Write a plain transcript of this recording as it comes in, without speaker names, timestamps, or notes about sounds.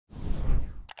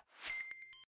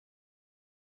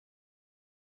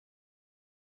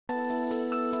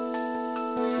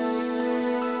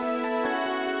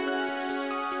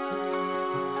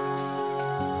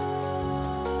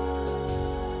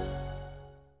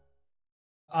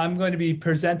I'm going to be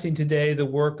presenting today the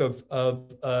work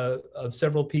of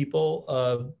several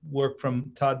people, work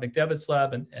from Todd McDevitt's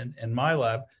lab and my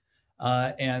lab.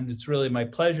 And it's really my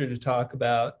pleasure to talk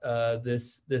about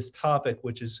this topic,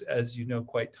 which is, as you know,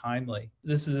 quite timely.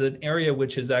 This is an area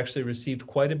which has actually received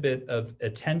quite a bit of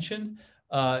attention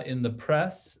in the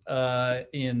press,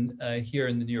 here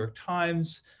in the New York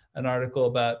Times, an article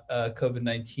about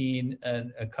COVID-19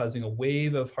 and causing a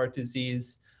wave of heart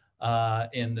disease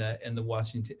in the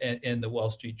Wall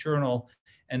Street Journal,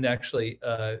 and actually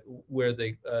where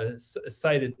they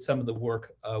cited some of the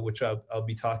work which I'll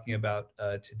be talking about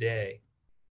today.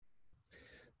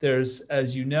 There's,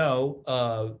 as you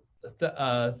know,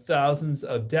 thousands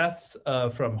of deaths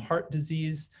from heart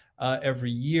disease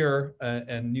every year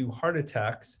and new heart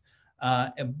attacks.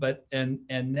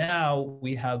 And now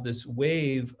we have this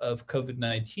wave of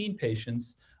COVID-19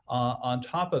 patients on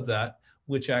top of that,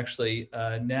 which actually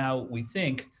now we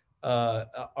think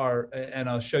are, and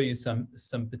I'll show you some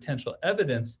potential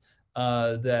evidence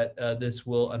that this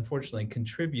will unfortunately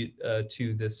contribute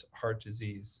to this heart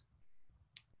disease.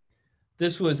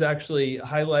 This was actually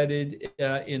highlighted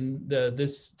in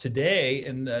this today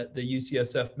in the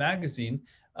UCSF magazine,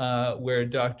 where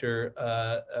Dr.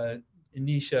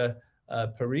 Nisha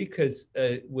Parikh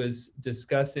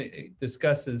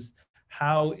discusses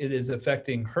how it is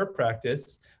affecting her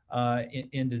practice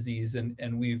in disease,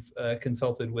 and we've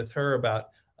consulted with her about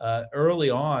early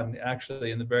on,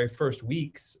 actually in the very first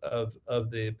weeks of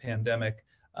the pandemic,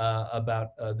 about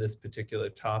this particular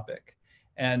topic.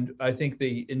 And I think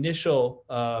the initial,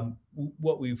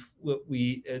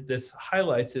 this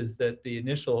highlights is that the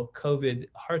initial COVID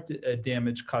heart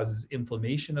damage causes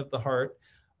inflammation of the heart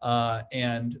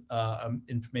and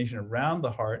inflammation around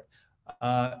the heart.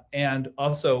 And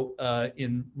also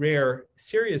in rare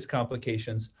serious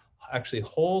complications, actually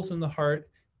holes in the heart,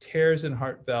 tears in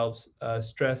heart valves,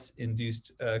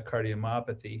 stress-induced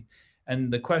cardiomyopathy.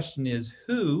 And the question is,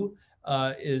 who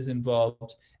is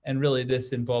involved? And really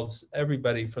this involves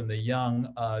everybody from the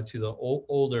young to the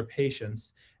older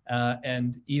patients,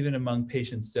 and even among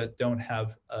patients that don't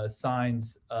have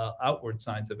signs, outward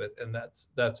signs of it. And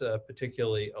that's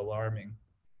particularly alarming.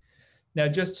 Now,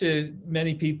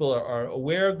 many people are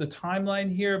aware of the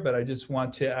timeline here, but I just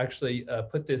want to actually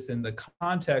put this in the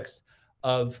context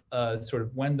of sort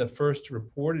of when the first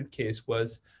reported case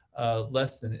was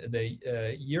less than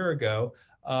a year ago.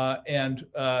 And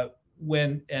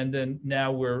then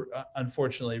now we're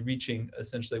unfortunately reaching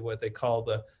essentially what they call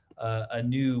a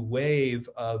new wave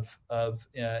of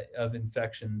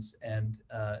infections and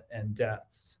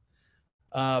deaths.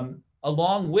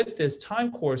 Along with this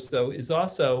time course, though, is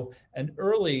also an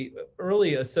early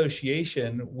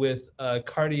association with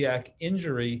cardiac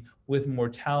injury with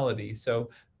mortality. So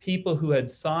people who had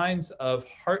signs of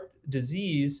heart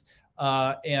disease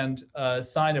and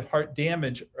sign of heart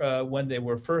damage when they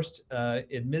were first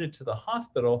admitted to the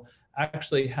hospital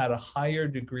actually had a higher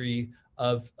degree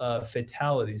of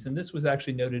fatalities. And this was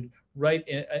actually noted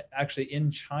in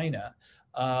China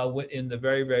in the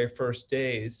very, very first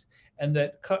days. And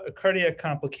that cardiac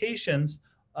complications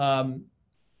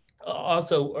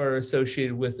also are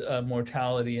associated with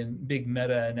mortality in big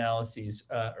meta-analyses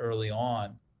early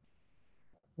on.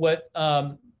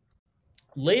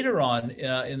 Later on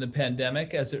in the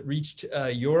pandemic, as it reached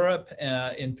Europe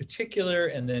in particular,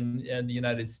 and then in the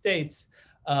United States,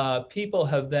 people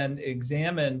have then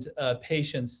examined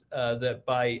patients that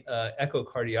by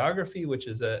echocardiography, which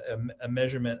is a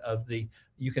measurement of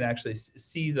you can actually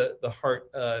see the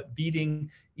heart beating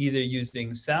either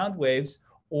using sound waves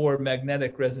or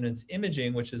magnetic resonance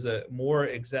imaging, which is a more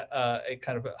a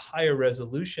kind of a higher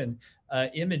resolution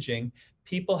imaging.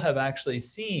 People have actually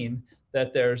seen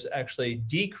that there's actually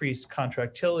decreased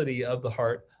contractility of the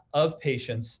heart of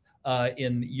patients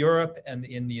in Europe and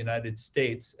in the United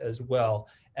States as well.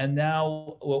 And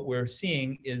now what we're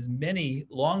seeing is many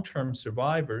long-term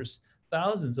survivors,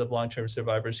 thousands of long-term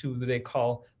survivors who they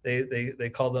call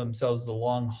themselves the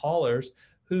long haulers,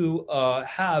 who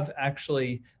have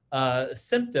actually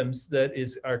symptoms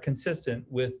that are consistent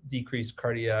with decreased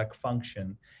cardiac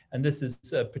function. And this is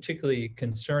particularly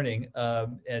concerning,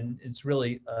 and it's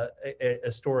really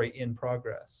a story in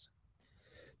progress.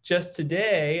 Just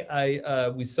today,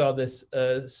 we saw this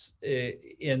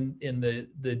in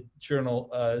the journal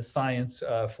Science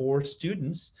for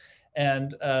Students,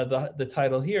 and the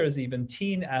title here is even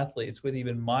teen athletes with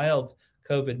even mild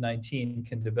COVID-19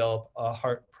 can develop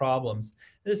heart problems.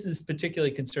 This is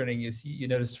particularly concerning. You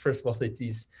notice, first of all, that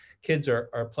these kids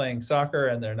are playing soccer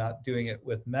and they're not doing it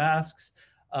with masks.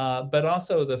 But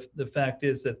also the fact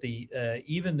is that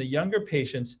even the younger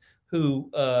patients who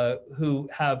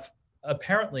have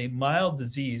apparently mild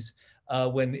disease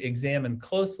when examined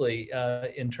closely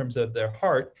in terms of their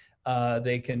heart.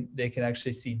 They can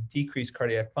actually see decreased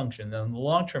cardiac function. Now, the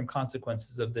long-term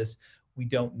consequences of this we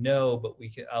don't know, but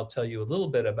I'll tell you a little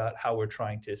bit about how we're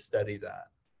trying to study that.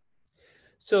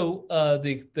 So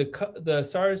the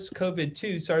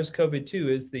SARS-CoV-2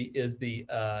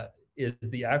 is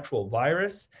the actual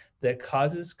virus that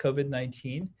causes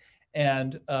COVID-19,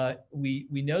 and we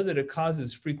know that it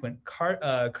causes frequent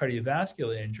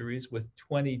cardiovascular injuries, with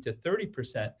 20 to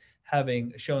 30%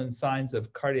 having shown signs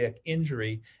of cardiac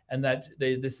injury, and that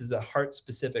this is a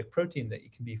heart-specific protein that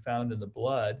can be found in the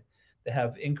blood. They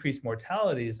have increased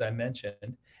mortality, as I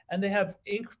mentioned, and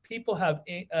people have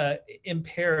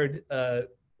impaired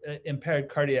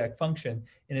cardiac function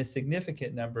in a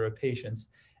significant number of patients.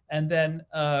 And then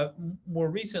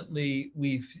more recently,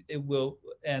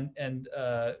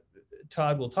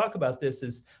 Todd will talk about this,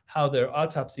 is how their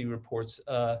autopsy reports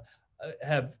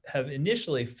have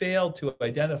initially failed to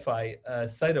identify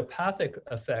cytopathic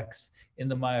effects in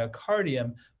the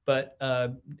myocardium, but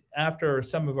after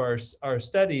some of our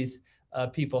studies,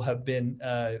 people have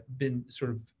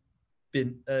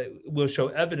will show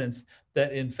evidence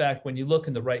that, in fact, when you look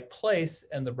in the right place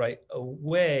and the right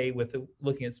way with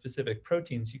looking at specific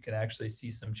proteins, you can actually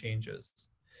see some changes.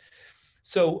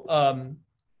 So,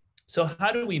 so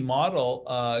how do we model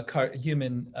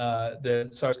the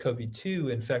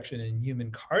SARS-CoV-2 infection in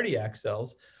human cardiac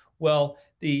cells? Well,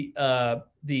 the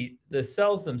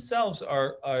cells themselves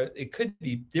it could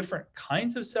be different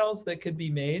kinds of cells that could be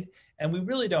made, and we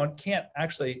really can't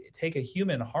actually take a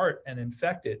human heart and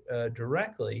infect it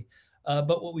directly.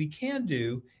 But what we can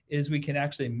do is we can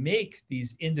actually make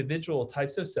these individual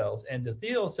types of cells,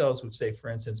 endothelial cells, which, say, for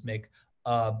instance, make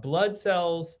blood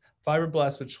cells,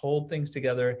 fibroblasts, which hold things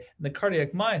together, and the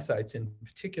cardiac myocytes in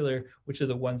particular, which are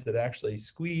the ones that actually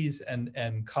squeeze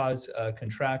and cause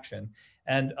contraction.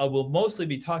 And we'll mostly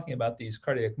be talking about these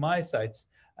cardiac myocytes.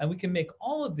 And we can make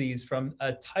all of these from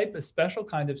a special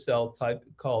kind of cell type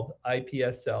called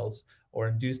iPS cells, or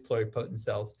induced pluripotent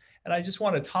cells. And I just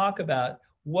want to talk about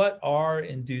what are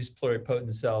induced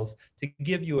pluripotent cells to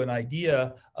give you an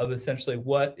idea of essentially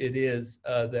what it is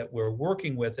that we're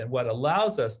working with and what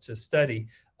allows us to study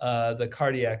the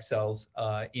cardiac cells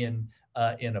in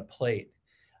a plate.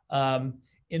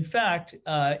 In fact,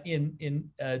 in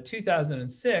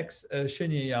 2006,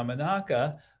 Shinya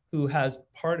Yamanaka, who has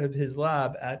part of his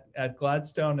lab at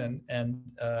Gladstone and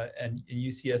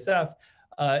UCSF,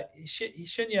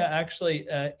 Shinya actually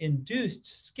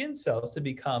induced skin cells to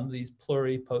become these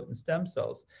pluripotent stem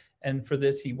cells. And for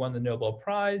this, he won the Nobel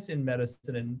Prize in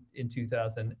medicine in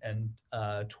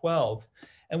 2012.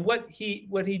 And what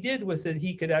he did was that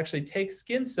he could actually take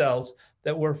skin cells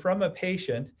that were from a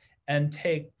patient and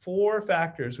take 4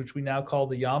 factors, which we now call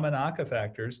the Yamanaka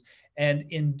factors, and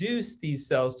induce these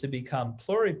cells to become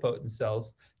pluripotent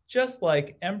cells, just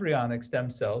like embryonic stem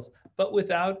cells, but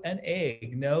without an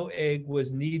egg. No egg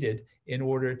was needed in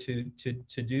order to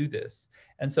do this.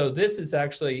 And so this is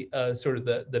actually sort of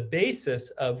the basis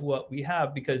of what we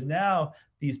have, because now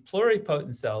these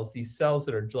pluripotent cells, these cells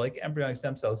that are like embryonic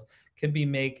stem cells, can be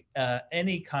many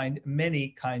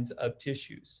kinds of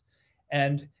tissues.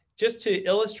 And just to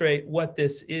illustrate what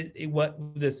this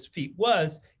feat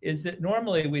was, is that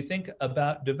normally we think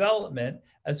about development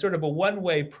as sort of a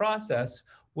one-way process,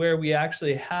 where we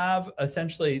actually have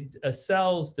essentially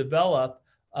cells develop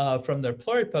from their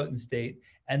pluripotent state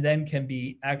and then can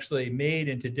be actually made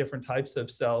into different types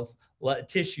of cells,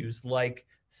 tissues like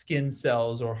skin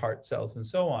cells or heart cells and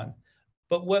so on.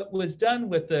 But what was done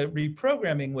with the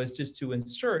reprogramming was just to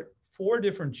insert 4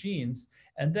 different genes,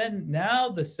 and then now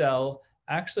the cell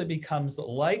actually becomes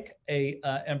like a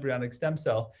embryonic stem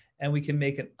cell, and we can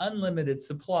make an unlimited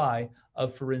supply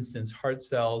of, for instance, heart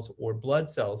cells or blood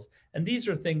cells. And these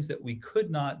are things that we could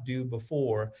not do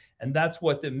before. And that's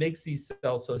what makes these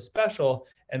cells so special,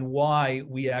 and why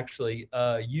we actually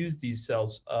use these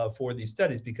cells for these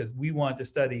studies, because we want to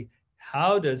study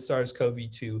how does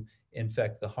SARS-CoV-2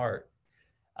 infect the heart.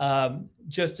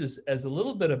 Just as a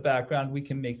little bit of background, we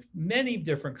can make many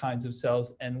different kinds of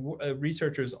cells, and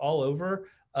researchers all over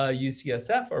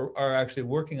UCSF are actually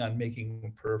working on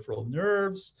making peripheral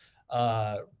nerves,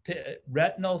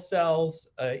 retinal cells,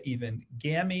 even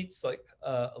gametes like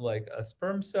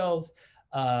sperm cells,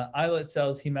 islet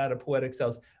cells, hematopoietic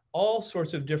cells, all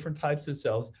sorts of different types of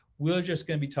cells. We're just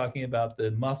going to be talking about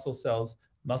the muscle cells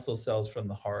from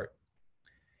the heart.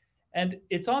 And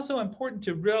it's also important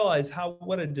to realize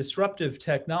what a disruptive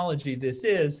technology this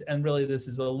is. And really, this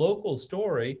is a local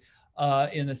story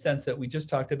in the sense that we just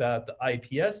talked about the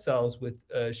iPS cells with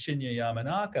Shinya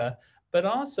Yamanaka. but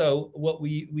also what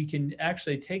we can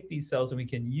actually take these cells and we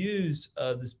can use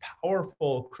this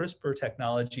powerful CRISPR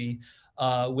technology,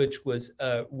 which was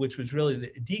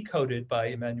really decoded by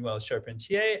Emmanuel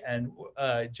Charpentier and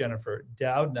Jennifer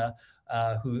Doudna,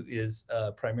 who is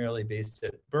primarily based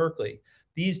at Berkeley.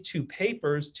 These two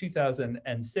papers,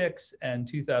 2006 and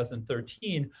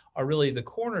 2013, are really the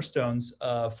cornerstones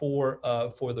for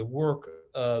the work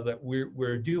that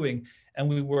we're doing, and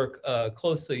we work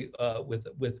closely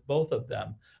with both of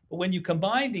them. But when you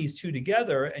combine these two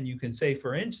together, and you can say,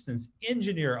 for instance,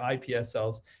 engineer iPS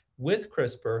cells with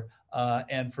CRISPR,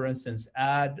 and for instance,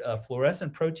 add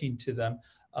fluorescent protein to them,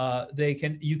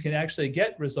 you can actually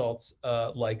get results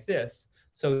like this.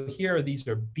 So here, these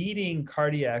are beating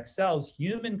cardiac cells,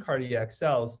 human cardiac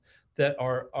cells that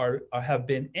have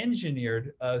been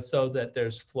engineered so that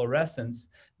there's fluorescence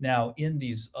now in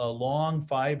these long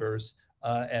fibers,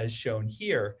 as shown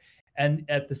here. And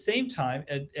at the same time,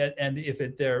 and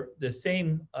if they're the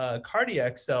same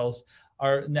cardiac cells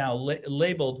are now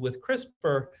labeled with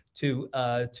CRISPR to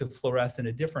fluoresce in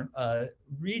a different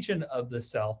region of the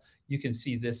cell, you can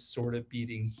see this sort of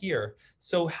beating here.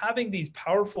 So having these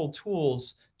powerful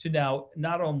tools to now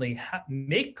not only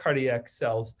make cardiac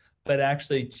cells, but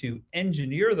actually to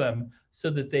engineer them so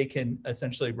that they can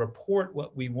essentially report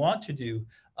what we want to do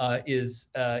is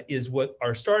what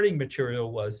our starting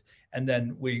material was. And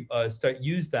then we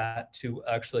use that to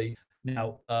actually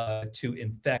now to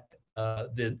infect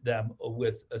them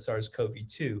with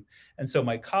SARS-CoV-2. And so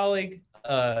my colleague,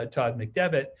 Todd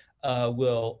McDevitt,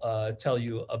 will tell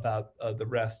you about the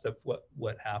rest of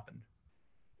what happened.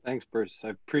 Thanks, Bruce. I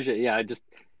appreciate it. Yeah, I just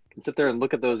can sit there and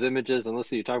look at those images and listen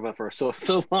to you talk about for so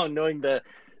long, knowing the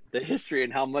history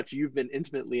and how much you've been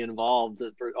intimately involved.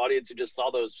 For audience who just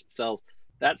saw those cells,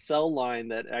 that cell line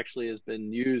that actually has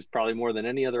been used probably more than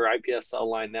any other iPS cell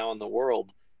line now in the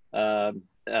world,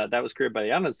 that was created by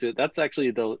the Allen Institute. That's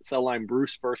actually the cell line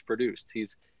Bruce first produced.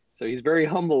 He's very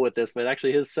humble with this, but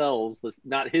actually his cells,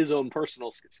 not his own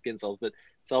personal skin cells, but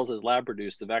cells his lab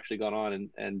produced, have actually gone on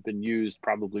and been used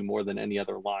probably more than any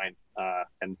other line,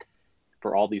 and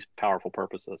for all these powerful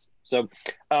purposes. So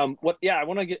what I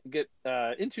want to get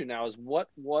into now is what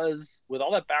was, with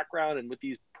all that background and with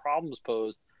these problems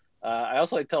posed, I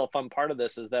also like to tell a fun part of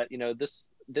this is that,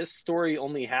 this story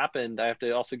only happened. I have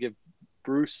to also give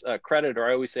Bruce credit, or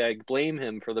I always say I blame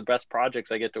him for the best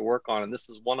projects I get to work on, and this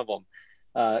is one of them.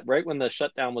 Right when the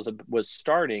shutdown was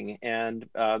starting, and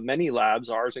many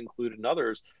labs, ours included and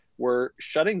others, were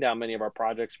shutting down many of our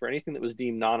projects for anything that was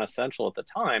deemed non-essential at the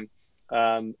time,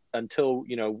 until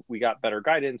we got better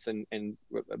guidance and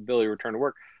ability to return to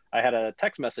work. I had a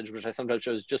text message, which I sometimes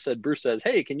just said, Bruce says,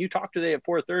 "Hey, can you talk today at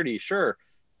 4:30? Sure."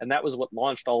 And that was what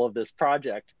launched all of this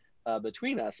project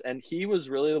between us. And he was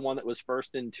really the one that was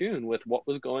first in tune with what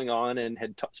was going on, and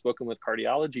had spoken with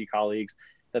cardiology colleagues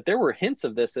that there were hints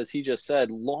of this, as he just said,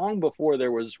 long before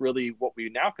there was really what we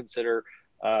now consider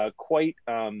quite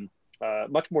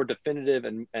much more definitive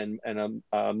and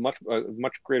a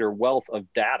much greater wealth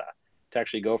of data to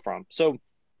actually go from. So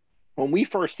when we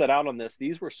first set out on this,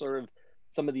 these were sort of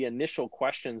some of the initial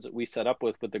questions that we set up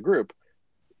with the group.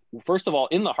 First of all,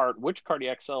 in the heart, which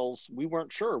cardiac cells, we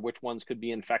weren't sure which ones could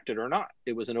be infected or not.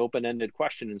 It was an open-ended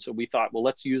question. And so we thought, well,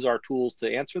 let's use our tools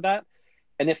to answer that.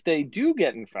 And if they do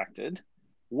get infected,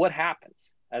 what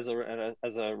happens as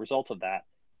a result of that?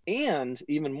 And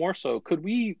even more so, could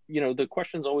we, the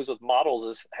questions always with models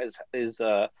is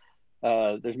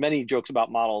there's many jokes about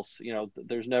models,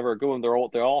 there's never a good one.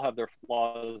 They all have their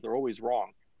flaws. They're always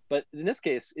wrong. But in this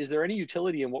case, is there any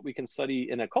utility in what we can study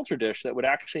in a culture dish that would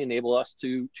actually enable us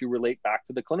to relate back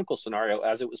to the clinical scenario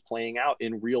as it was playing out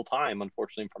in real time,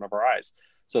 unfortunately, in front of our eyes?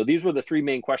 So these were the three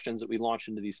main questions that we launched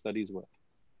into these studies with.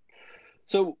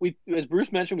 So as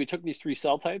Bruce mentioned, we took these three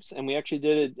cell types and we actually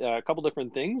did a couple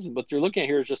different things. What you're looking at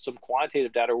here is just some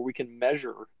quantitative data where we can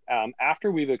measure,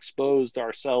 after we've exposed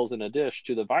our cells in a dish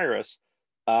to the virus,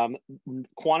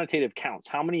 quantitative counts.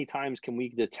 How many times can we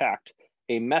detect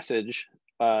a message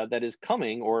that is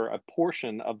coming, or a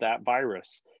portion of that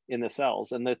virus in the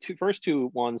cells? And the first two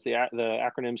ones, the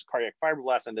acronyms cardiac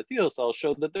fibroblasts and endothelial cells,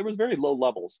 showed that there was very low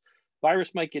levels.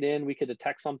 Virus might get in, we could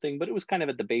detect something, but it was kind of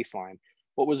at the baseline.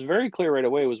 What was very clear right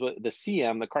away was what the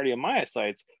CM, the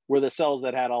cardiomyocytes, were the cells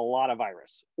that had a lot of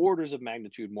virus, orders of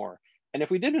magnitude more. And if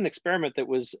we did an experiment that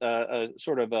was a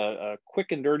sort of a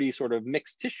quick and dirty sort of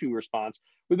mixed tissue response,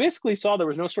 we basically saw there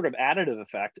was no sort of additive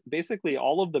effect. Basically,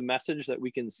 all of the message that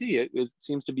we can see, it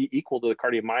seems to be equal to the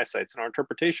cardiomyocytes. And our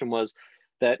interpretation was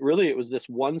that really it was this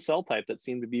one cell type that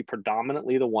seemed to be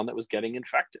predominantly the one that was getting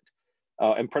infected,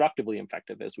 and productively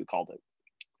infective, as we called it.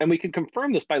 And we can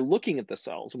confirm this by looking at the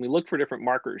cells. When we look for different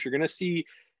markers, you're going to see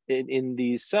in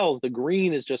these cells. The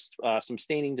green is just some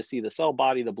staining to see the cell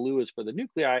body. The blue is for the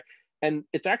nuclei. And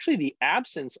it's actually the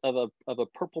absence of a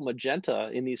purple magenta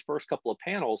in these first couple of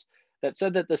panels that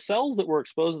said that the cells that were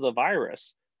exposed to the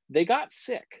virus, they got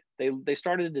sick. They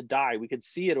started to die. We could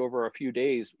see it over a few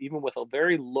days, even with a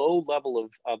very low level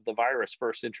of the virus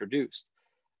first introduced.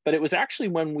 But it was actually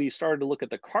when we started to look at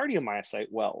the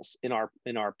cardiomyocyte wells in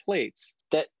our plates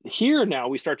that here now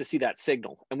we start to see that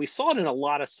signal. And we saw it in a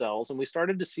lot of cells, and we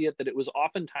started to see it that it was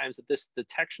oftentimes that this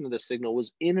detection of the signal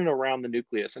was in and around the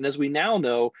nucleus. And as we now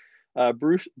know,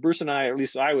 Bruce and I, or at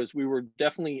least we were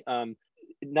definitely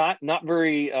not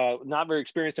very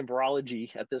experienced in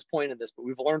virology at this point in this, but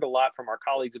we've learned a lot from our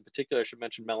colleagues. In particular, I should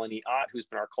mention Melanie Ott, who's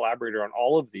been our collaborator on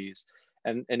all of these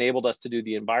and enabled us to do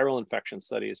the viral infection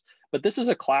studies. But this is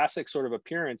a classic sort of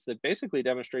appearance that basically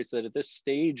demonstrates that at this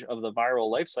stage of the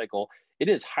viral life cycle, it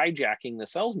is hijacking the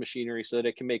cell's machinery so that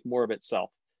it can make more of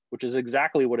itself, which is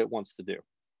exactly what it wants to do.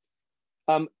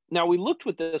 Now we looked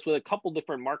with this with a couple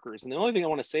different markers, and the only thing I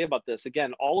want to say about this,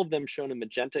 again, all of them shown in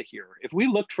magenta here. If we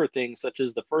looked for things such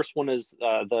as the first one is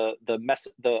the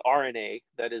RNA,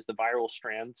 that is the viral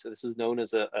strand. So this is known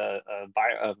as a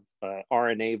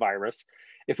RNA virus.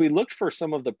 If we looked for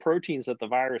some of the proteins that the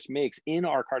virus makes in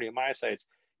our cardiomyocytes,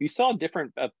 you saw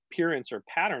different appearance or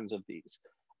patterns of these.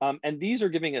 And these are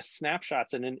giving us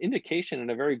snapshots and an indication in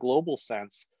a very global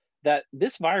sense that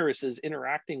this virus is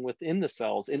interacting within the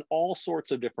cells in all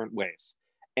sorts of different ways.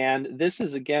 And this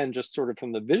is, again, just sort of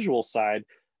from the visual side,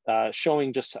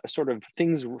 showing just sort of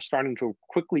things starting to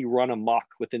quickly run amok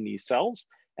within these cells,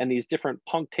 and these different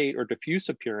punctate or diffuse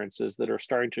appearances that are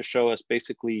starting to show us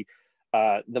basically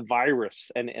the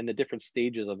virus and the different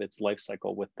stages of its life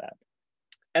cycle with that.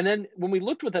 And then when we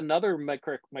looked with another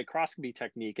microscopy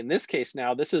technique, in this case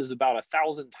now, this is about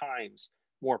 1,000 times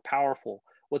more powerful.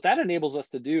 What that enables us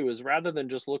to do is, rather than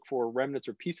just look for remnants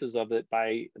or pieces of it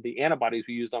by the antibodies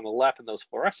we used on the left in those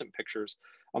fluorescent pictures,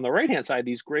 on the right-hand side,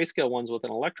 these grayscale ones with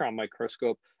an electron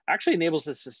microscope actually enables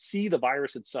us to see the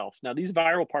virus itself. Now, these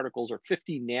viral particles are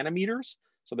 50 nanometers,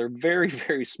 so they're very,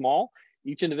 very small.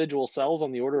 Each individual cell is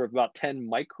on the order of about 10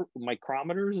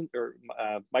 micrometers or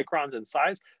microns in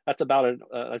size. That's about,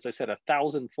 as I said,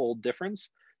 1,000-fold difference.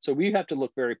 So we have to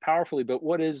look very powerfully. But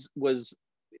what was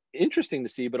interesting to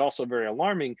see, but also very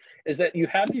alarming, is that you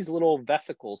have these little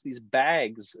vesicles, these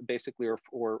bags, basically,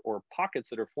 or pockets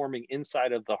that are forming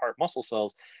inside of the heart muscle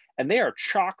cells, and they are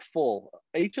chock full.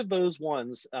 Each of those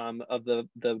ones of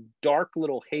the dark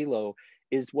little halo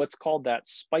is what's called that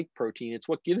spike protein. It's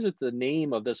what gives it the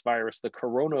name of this virus, the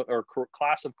corona or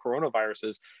class of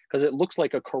coronaviruses, because it looks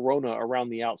like a corona around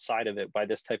the outside of it by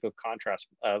this type of contrast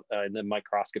in the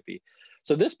microscopy.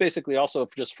 So this basically also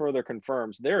just further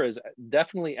confirms there is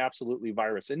definitely absolutely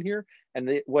virus in here.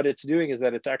 And what it's doing is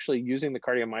that it's actually using the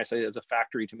cardiomyocyte as a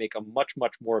factory to make a much,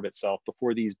 much more of itself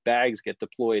before these bags get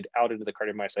deployed out into the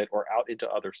cardiomyocyte or out into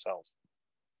other cells.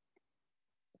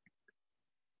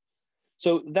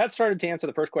 So that started to answer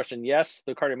the first question. Yes,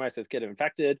 the cardiomyocytes get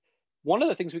infected. One of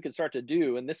the things we could start to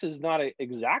do, and this is not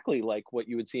exactly like what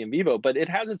you would see in vivo, but it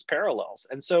has its parallels.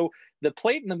 And so the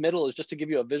plate in the middle is just to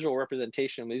give you a visual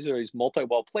representation. These are these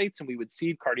multi-well plates, and we would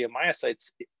seed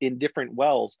cardiomyocytes in different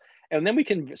wells. And then we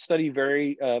can study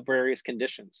various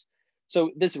conditions. So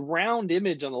this round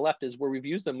image on the left is where we've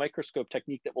used a microscope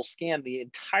technique that will scan the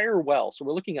entire well. So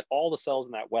we're looking at all the cells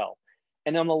in that well.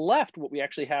 And on the left, what we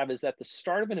actually have is at the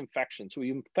start of an infection. So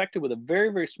we infected with a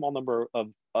very, very small number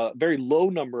of, very low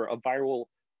number of viral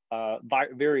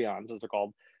virions, as they're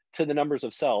called, to the numbers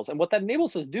of cells. And what that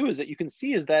enables us to do is that you can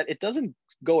see is that it doesn't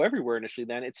go everywhere initially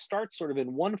then. It starts sort of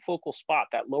in one focal spot,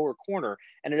 that lower corner,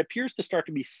 and it appears to start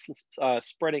to be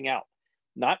spreading out.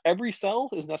 Not every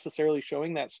cell is necessarily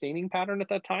showing that staining pattern at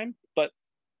that time, but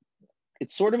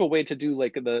it's sort of a way to do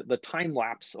like the time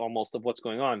lapse almost of what's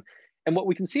going on. And what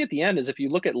we can see at the end is if you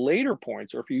look at later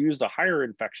points, or if you used a higher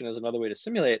infection as another way to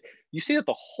simulate it, you see that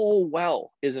the whole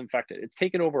well is infected. It's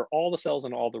taken over all the cells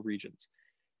in all the regions.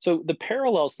 So the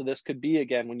parallels to this could be,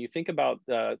 again, when you think about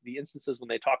the instances when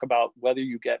they talk about whether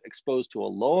you get exposed to a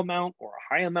low amount or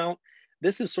a high amount,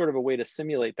 this is sort of a way to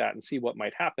simulate that and see what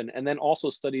might happen, and then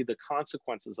also study the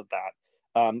consequences of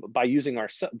that by using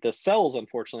the cells,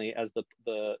 unfortunately, as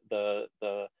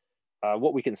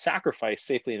what we can sacrifice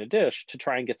safely in a dish to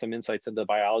try and get some insights into the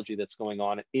biology that's going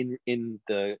on in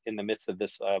the midst of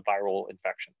this viral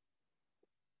infection.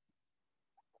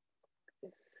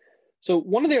 So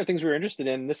one of the other things we were interested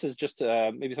in, this is just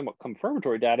maybe somewhat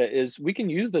confirmatory data, is we can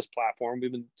use this platform.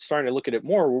 We've been starting to look at it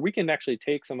more, where we can actually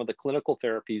take some of the clinical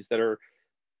therapies that are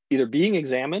either being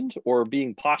examined or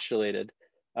being postulated.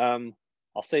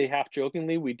 I'll say half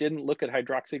jokingly, we didn't look at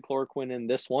hydroxychloroquine in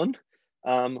this one,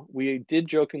 We did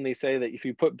jokingly say that if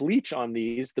you put bleach on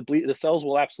these, the cells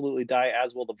will absolutely die,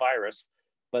 as will the virus.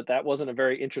 But that wasn't a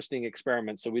very interesting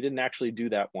experiment, so we didn't actually do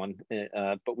that one.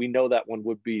 But we know that one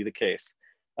would be the case.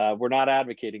 We're not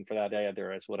advocating for that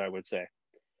either, is what I would say.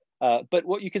 But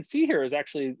what you can see here is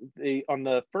actually on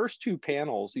the first two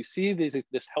panels, you see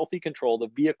this healthy control, the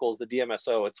vehicles, the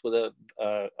DMSO. It's with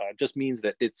just means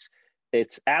that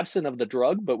it's absent of the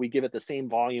drug, but we give it the same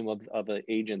volume of the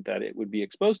agent that it would be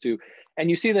exposed to. And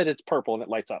you see that it's purple and it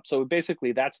lights up. So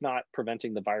basically that's not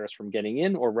preventing the virus from getting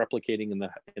in or replicating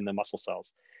in the muscle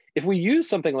cells. If we use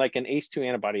something like an ACE2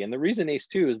 antibody, and the reason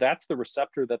ACE2 is that's the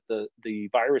receptor that the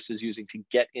virus is using to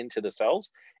get into the cells.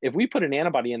 If we put an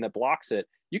antibody in that blocks it,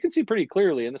 you can see pretty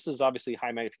clearly, and this is obviously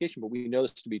high magnification, but we know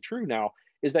this to be true now,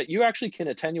 is that you actually can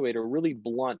attenuate or really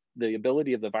blunt the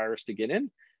ability of the virus to get in.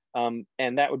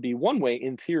 And that would be one way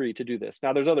in theory to do this.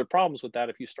 Now, there's other problems with that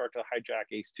if you start to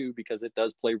hijack ACE2, because it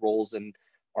does play roles in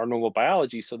our normal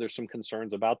biology. So there's some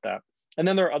concerns about that. And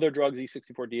then there are other drugs,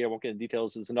 E64D, I won't get into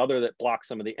details, is another that blocks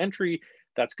some of the entry.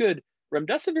 That's good.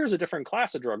 Remdesivir is a different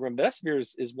class of drug. Remdesivir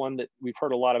is one that we've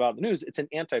heard a lot about in the news. It's an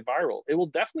antiviral. It will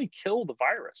definitely kill the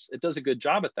virus. It does a good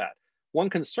job at that. One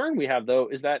concern we have, though,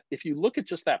 is that if you look at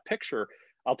just that picture,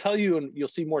 I'll tell you, and you'll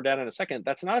see more data in a second,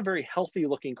 that's not a very healthy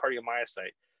looking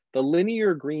cardiomyocyte. The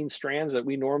linear green strands that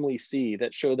we normally see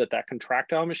that show that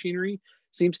contractile machinery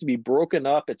seems to be broken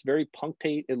up. It's very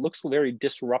punctate. It looks very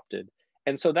disrupted.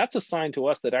 And so that's a sign to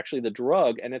us that actually the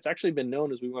drug, and it's actually been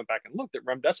known as we went back and looked, that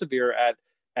remdesivir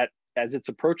as it's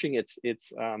approaching its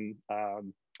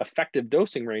effective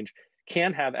dosing range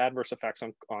can have adverse effects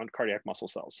on cardiac muscle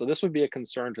cells. So this would be a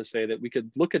concern to say that we could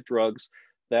look at drugs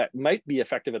that might be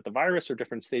effective at the virus or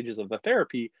different stages of the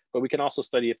therapy, but we can also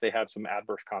study if they have some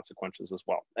adverse consequences as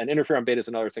well. And interferon beta is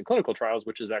another in clinical trials,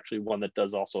 which is actually one that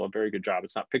does also a very good job.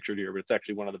 It's not pictured here, but it's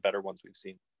actually one of the better ones we've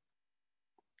seen.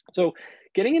 So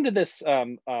getting into this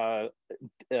dysfunction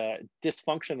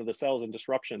of the cells and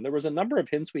disruption, there was a number of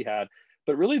hints we had,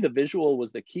 but really the visual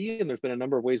was the key. And there's been a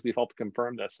number of ways we've helped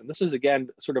confirm this. And this is, again,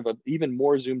 sort of an even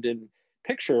more zoomed in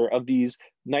picture of these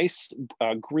nice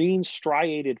green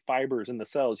striated fibers in the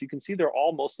cells. You can see they're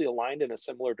all mostly aligned in a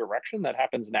similar direction. That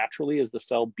happens naturally as the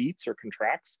cell beats or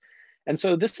contracts. And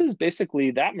so this is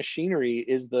basically, that machinery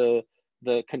is the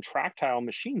contractile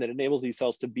machine that enables these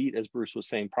cells to beat, as Bruce was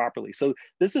saying properly. So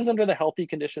this is under the healthy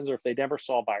conditions, or if they never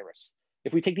saw virus.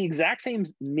 If we take the exact same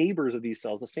neighbors of these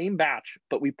cells, the same batch,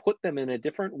 but we put them in a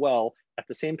different well at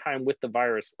the same time with the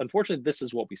virus, unfortunately, this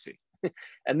is what we see.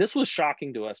 And this was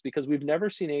shocking to us because we've never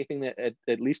seen anything that,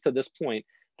 at least to this point,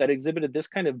 that exhibited this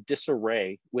kind of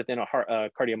disarray within a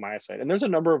cardiomyocyte. And there's a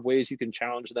number of ways you can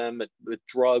challenge them with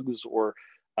drugs or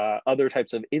other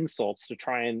types of insults to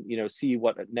try and see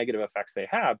what negative effects they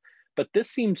have. But this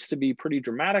seems to be pretty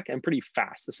dramatic and pretty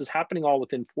fast. This is happening all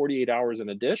within 48 hours in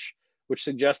a dish, which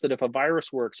suggests that if a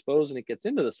virus were exposed and it gets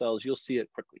into the cells, you'll see it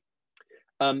quickly.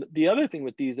 The other thing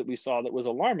with these that we saw that was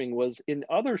alarming was in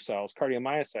other cells,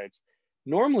 cardiomyocytes,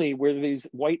 normally where these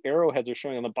white arrowheads are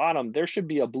showing on the bottom, there should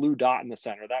be a blue dot in the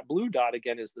center. That blue dot,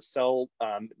 again, is the cell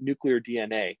nuclear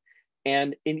DNA.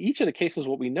 And in each of the cases,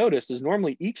 what we noticed is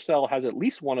normally each cell has at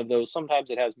least one of those. Sometimes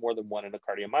it has more than one in a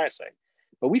cardiomyocyte.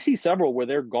 But we see several where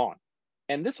they're gone.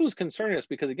 And this was concerning us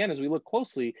because, again, as we look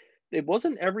closely, it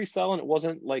wasn't every cell and it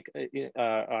wasn't like in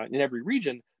every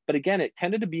region. But again, it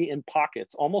tended to be in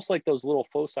pockets, almost like those little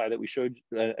foci that we showed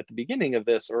at the beginning of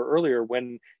this or earlier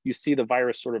when you see the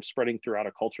virus sort of spreading throughout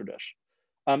a culture dish.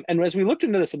 And as we looked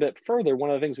into this a bit further, one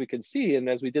of the things we could see, and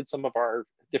as we did some of our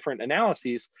different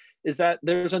analyses, is that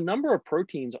there's a number of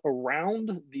proteins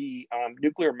around the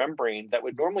nuclear membrane that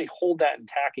would normally hold that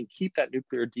intact and keep that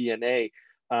nuclear DNA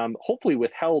hopefully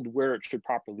withheld where it should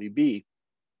properly be.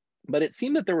 But it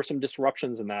seemed that there were some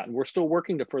disruptions in that, and we're still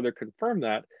working to further confirm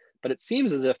that. But it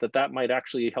seems as if that might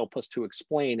actually help us to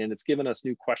explain, and it's given us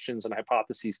new questions and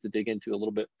hypotheses to dig into a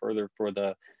little bit further for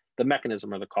the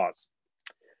mechanism or the cause.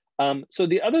 So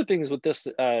the other things with this,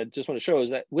 just want to show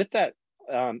is that with that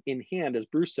in hand, as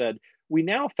Bruce said, we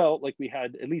now felt like we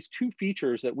had at least two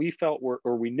features that we felt were,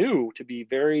 or we knew to be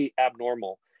very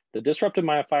abnormal: the disrupted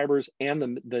myofibers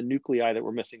and the nuclei that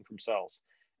were missing from cells.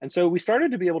 And so we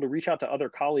started to be able to reach out to other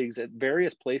colleagues at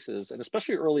various places, and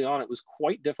especially early on, it was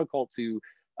quite difficult to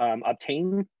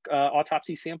obtain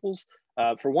autopsy samples.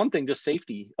 For one thing, just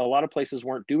safety. A lot of places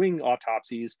weren't doing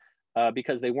autopsies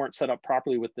because they weren't set up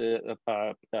properly with the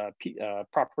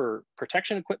proper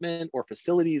protection equipment or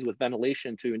facilities with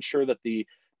ventilation to ensure that the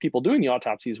people doing the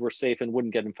autopsies were safe and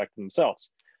wouldn't get infected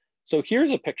themselves. So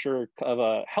here's a picture of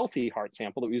a healthy heart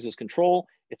sample that we use as control.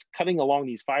 It's cutting along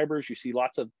these fibers. You see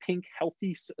lots of pink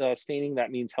healthy staining.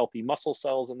 That means healthy muscle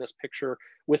cells in this picture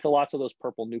with lots of those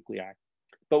purple nuclei.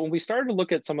 But when we started to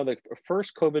look at some of the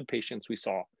first COVID patients we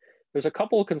saw, there's a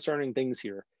couple of concerning things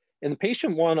here. In the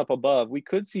patient one up above, we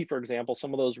could see, for example,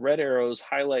 some of those red arrows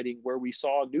highlighting where we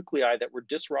saw nuclei that were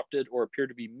disrupted or appear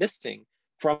to be missing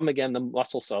from, again, the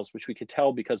muscle cells, which we could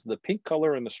tell because of the pink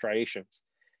color and the striations.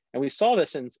 And we saw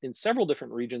this in several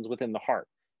different regions within the heart,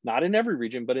 not in every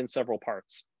region, but in several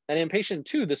parts. And in patient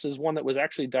 2, this is one that was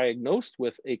actually diagnosed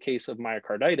with a case of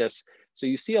myocarditis. So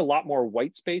you see a lot more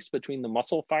white space between the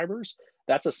muscle fibers.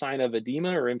 That's a sign of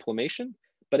edema or inflammation.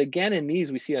 But again, in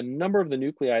these, we see a number of the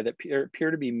nuclei that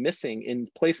appear to be missing in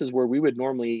places where we would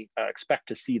normally expect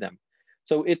to see them.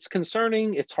 So it's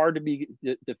concerning. It's hard to be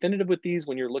definitive with these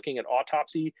when you're looking at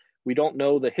autopsy. We don't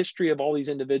know the history of all these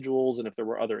individuals and if there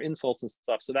were other insults and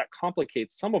stuff. So that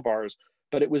complicates some of ours,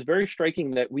 but it was very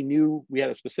striking that we knew we had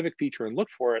a specific feature and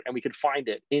looked for it, and we could find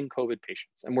it in COVID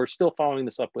patients. And we're still following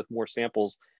this up with more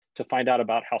samples to find out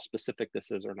about how specific this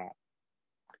is or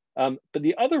not. But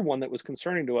the other one that was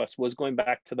concerning to us was going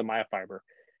back to the myofiber.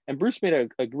 And Bruce made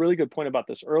a really good point about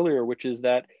this earlier, which is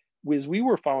that as we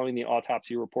were following the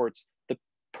autopsy reports, the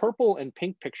purple and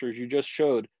pink pictures you just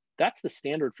showed, that's the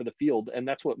standard for the field. And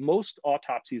that's what most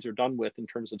autopsies are done with in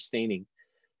terms of staining.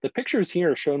 The pictures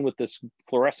here are shown with this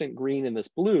fluorescent green and this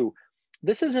blue.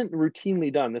 This isn't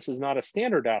routinely done. This is not a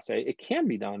standard assay. It can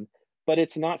be done, but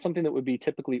it's not something that would be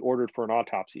typically ordered for an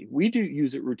autopsy. We do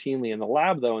use it routinely in the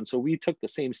lab though. And so we took the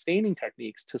same staining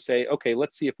techniques to say, okay,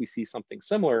 let's see if we see something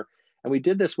similar. And we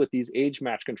did this with these age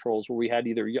match controls where we had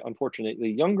either, unfortunately,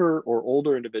 younger or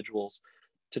older individuals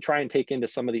to try and take into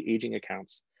some of the aging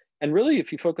accounts. And really,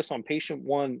 if you focus on patient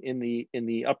 1 in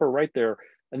the upper right there,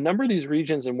 a number of these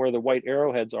regions and where the white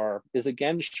arrowheads are is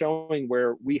again showing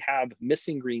where we have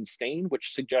missing green stain,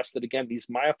 which suggests that again, these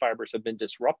myofibers have been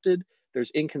disrupted.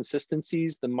 There's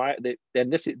inconsistencies.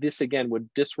 And this again would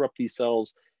disrupt these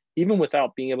cells even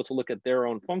without being able to look at their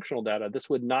own functional data. This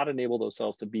would not enable those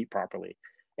cells to beat properly.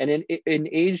 And in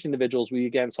aged individuals, we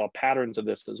again saw patterns of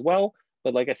this as well.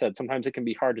 But like I said, sometimes it can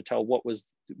be hard to tell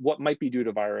what might be due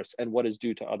to virus and what is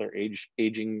due to other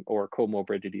aging or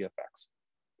comorbidity effects.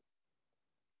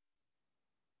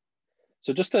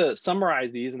 So just to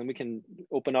summarize these, and then we can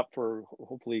open up for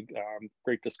hopefully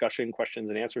great discussion, questions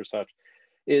and answers such,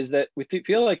 is that we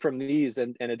feel like from these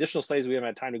and additional studies we haven't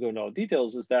had time to go into all the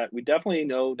details, is that we definitely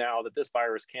know now that this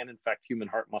virus can infect human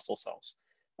heart muscle cells.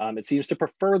 It seems to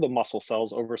prefer the muscle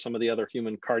cells over some of the other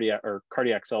human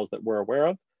cardiac cells that we're aware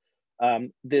of.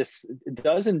 This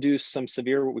does induce some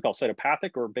severe, what we call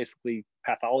cytopathic, or basically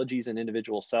pathologies in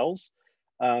individual cells.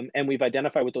 And we've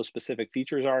identified what those specific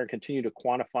features are and continue to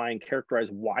quantify and characterize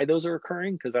why those are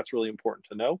occurring, because that's really important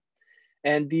to know.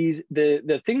 And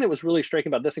the thing that was really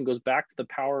striking about this, and goes back to the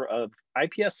power of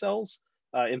iPS cells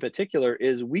in particular,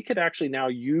 is we could actually now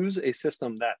use a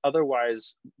system that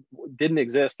otherwise didn't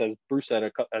exist, as Bruce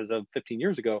said, as of 15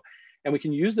 years ago. And we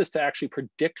can use this to actually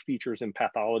predict features in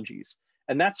pathologies.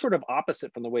 And that's sort of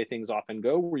opposite from the way things often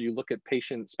go, where you look at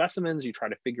patient specimens, you try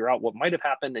to figure out what might have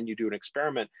happened, and you do an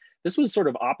experiment. This was sort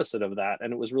of opposite of that.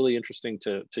 And it was really interesting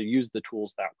to use the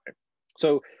tools that way.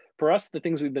 So for us, the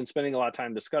things we've been spending a lot of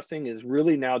time discussing is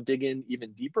really now dig in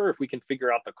even deeper. If we can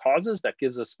figure out the causes, that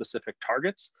gives us specific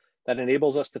targets. That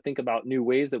enables us to think about new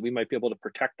ways that we might be able to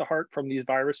protect the heart from these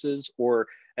viruses, or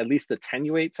at least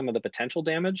attenuate some of the potential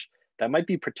damage. That might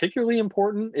be particularly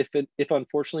important if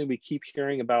unfortunately we keep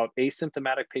hearing about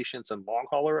asymptomatic patients and long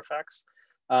hauler effects.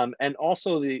 And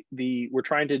also we're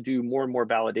trying to do more and more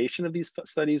validation of these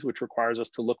studies, which requires us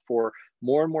to look for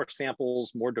more and more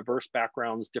samples, more diverse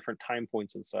backgrounds, different time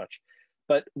points and such.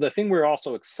 But the thing we're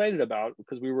also excited about,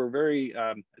 because we were very,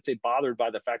 I'd say, bothered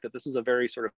by the fact that this is a very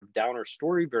sort of downer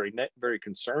story, very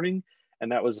concerning,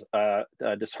 and that was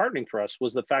disheartening for us,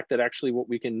 was the fact that actually what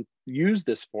we can use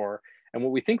this for, and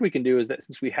what we think we can do, is that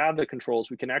since we have the controls,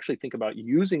 we can actually think about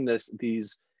using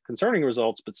these concerning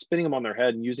results, but spinning them on their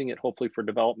head and using it hopefully for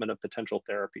development of potential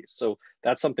therapies. So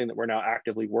that's something that we're now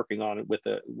actively working on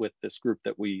with this group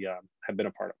that we have been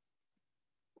a part of.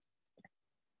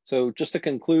 So just to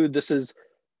conclude, this is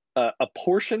a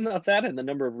portion of that and the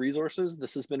number of resources.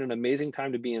 This has been an amazing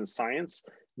time to be in science,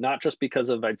 not just because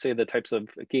of, I'd say, the types of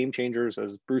game changers,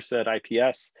 as Bruce said,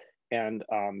 iPS and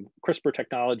CRISPR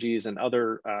technologies and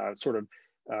other sort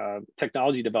of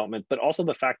technology development, but also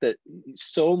the fact that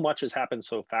so much has happened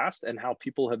so fast, and how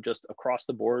people have just across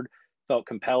the board felt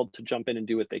compelled to jump in and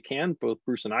do what they can. Both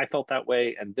Bruce and I felt that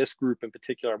way, and this group in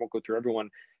particular, I won't go through everyone,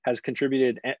 has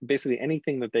contributed basically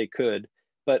anything that they could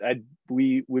but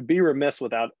we would be remiss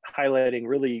without highlighting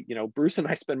really, Bruce and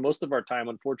I spend most of our time,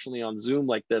 unfortunately, on Zoom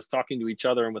like this, talking to each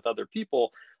other and with other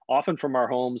people, often from our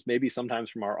homes, maybe sometimes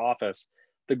from our office.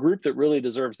 The group that really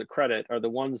deserves the credit are the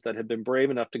ones that have been brave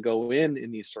enough to go in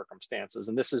these circumstances.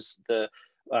 And this is the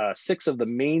 6 of the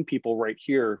main people right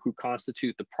here who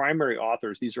constitute the primary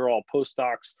authors. These are all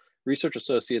postdocs, research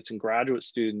associates, and graduate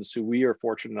students who we are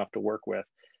fortunate enough to work with.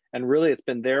 And really, it's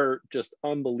been their just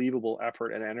unbelievable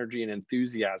effort and energy and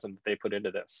enthusiasm that they put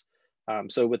into this.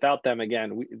 So without them,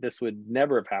 again, this would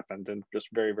never have happened, and just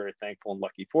very, very thankful and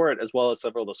lucky for it, as well as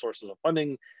several of the sources of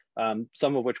funding,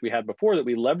 some of which we had before that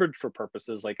we leveraged for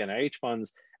purposes like NIH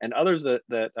funds, and others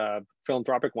that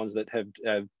philanthropic ones that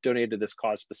have donated to this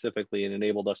cause specifically and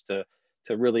enabled us to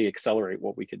really accelerate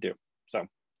what we could do. So I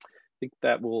think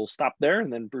that we'll stop there,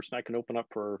 and then Bruce and I can open up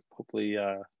for hopefully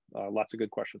lots of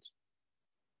good questions.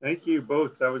 Thank you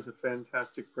both. That was a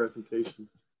fantastic presentation.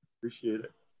 Appreciate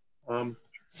it.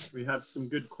 We have some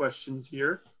good questions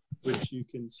here, which you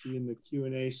can see in the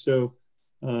Q&A. So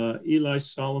Eli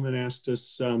Solomon asked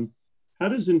us, how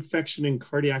does infection in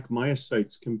cardiac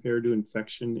myocytes compare to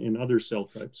infection in other cell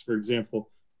types? For example,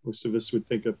 most of us would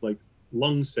think of like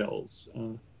lung cells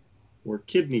or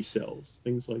kidney cells,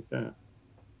 things like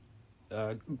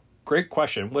that. Great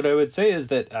question. What I would say is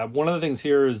that one of the things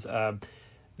here is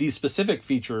these specific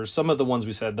features, some of the ones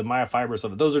we said, the myofibrous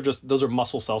of it, those are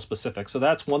muscle cell specific. So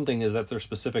that's one thing, is that they're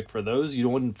specific for those. You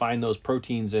wouldn't find those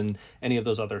proteins in any of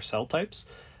those other cell types.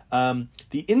 The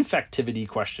infectivity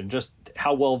question, just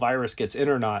how well virus gets in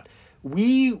or not,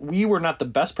 we were not the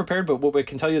best prepared, but what we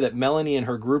can tell you that Melanie and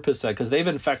her group has said, because they've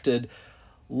infected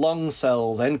lung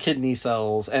cells and kidney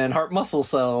cells and heart muscle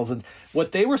cells. And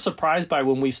what they were surprised by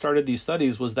when we started these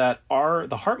studies was that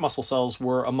the heart muscle cells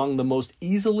were among the most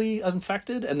easily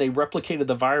infected, and they replicated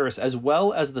the virus as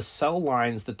well as the cell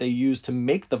lines that they use to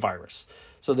make the virus.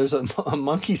 So there's a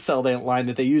monkey cell line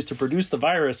that they use to produce the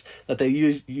virus that they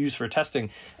use for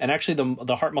testing. And actually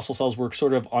the heart muscle cells were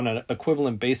sort of on an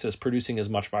equivalent basis producing as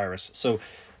much virus. So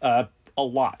a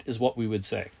lot is what we would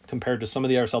say compared to some of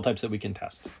the other cell types that we can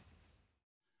test.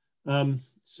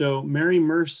 So Mary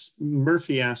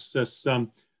Murphy asks us,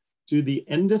 do the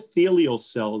endothelial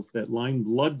cells that line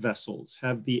blood vessels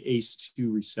have the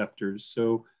ACE2 receptors?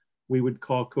 So we would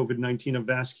call COVID-19 a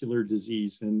vascular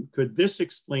disease. And could this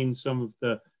explain some of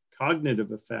the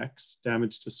cognitive effects,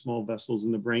 damage to small vessels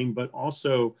in the brain, but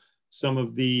also some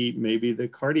of maybe the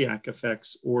cardiac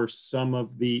effects, or some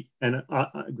of the, and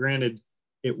granted,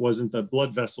 it wasn't the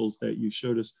blood vessels that you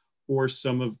showed us, or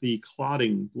some of the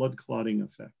blood clotting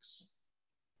effects?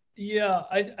 Yeah,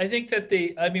 I think that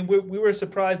we were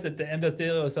surprised that the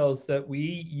endothelial cells that we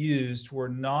used were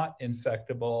not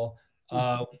infectable,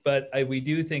 but we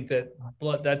do think that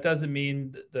that doesn't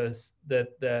mean that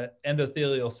the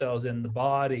endothelial cells in the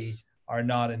body are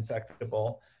not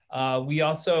infectable. We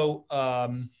also,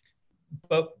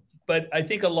 but I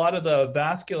think a lot of the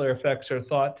vascular effects are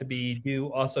thought to be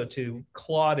due also to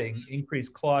clotting,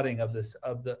 increased clotting of the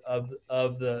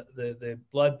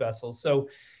blood vessels. So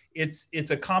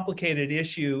it's a complicated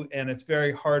issue, and it's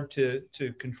very hard to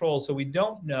control. So we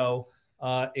don't know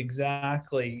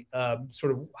exactly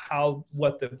sort of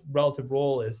what the relative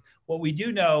role is. What we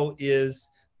do know is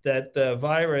that the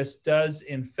virus does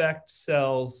infect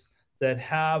cells that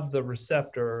have the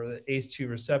receptor, the ACE2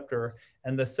 receptor,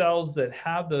 and the cells that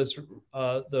have those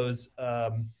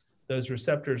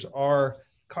receptors are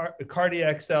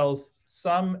cardiac cells,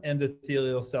 some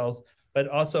endothelial cells, but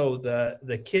also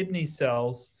the kidney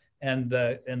cells and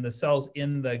the cells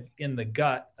in the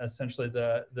gut, essentially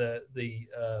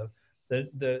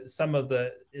some of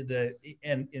the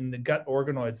in the gut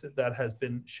organoids that has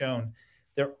been shown.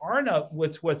 There are no,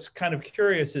 what's kind of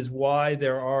curious is why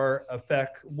there are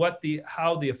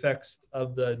how the effects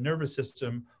of the nervous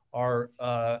system are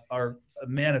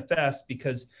manifest,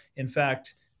 because in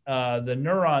fact the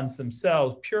neurons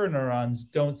themselves, pure neurons,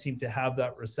 don't seem to have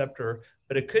that receptor.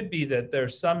 But it could be that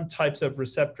there's some types of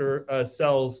receptor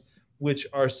cells which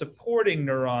are supporting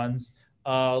neurons,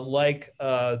 like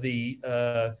the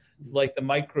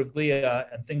microglia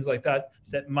and things like that,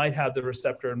 that might have the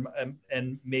receptor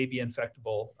and may be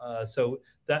infectable. So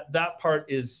that part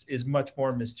is much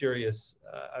more mysterious,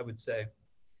 I would say.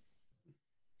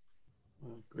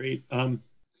 Great.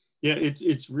 Yeah,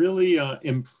 it's really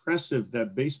impressive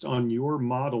that based on your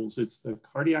models, it's the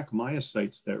cardiac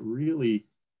myocytes that really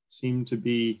seem to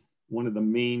be one of the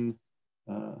main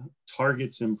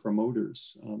targets and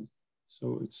promoters.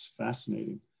 So it's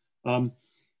fascinating.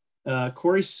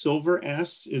 Corey Silver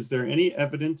asks, is there any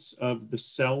evidence of the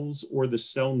cells or the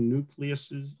cell nuclei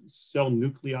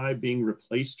being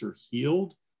replaced or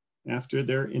healed after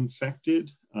they're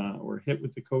infected or hit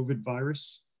with the COVID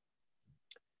virus?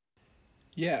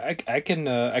 Yeah, I can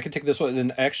take this one.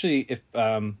 And actually,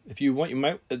 if you want, you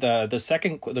might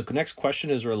the next question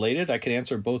is related. I can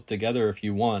answer both together if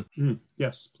you want.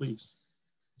 Yes, please.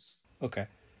 Okay.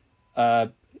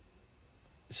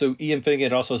 So Ian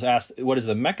Finnegan also has asked, what is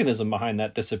the mechanism behind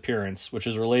that disappearance, which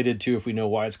is related to if we know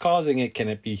why it's causing it, can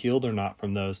it be healed or not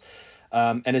from those?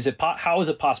 And how is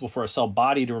it possible for a cell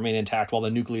body to remain intact while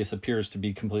the nucleus appears to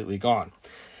be completely gone?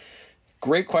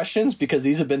 Great questions, because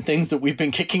these have been things that we've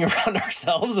been kicking around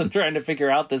ourselves and trying to figure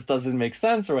out this doesn't make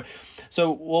sense.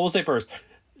 So what we'll say first,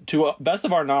 to best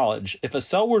of our knowledge, if a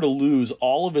cell were to lose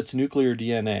all of its nuclear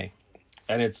DNA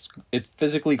and it's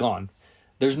physically gone,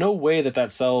 there's no way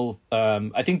that cell,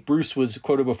 I think Bruce was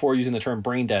quoted before using the term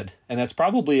brain dead, and that's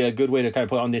probably a good way to kind of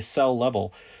put it on this cell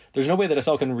level. There's no way that a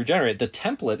cell can regenerate. The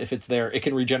template, if it's there, it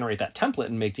can regenerate that template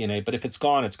and make DNA, but if it's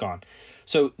gone, it's gone.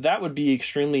 So that would be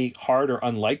extremely hard or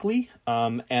unlikely,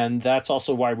 and that's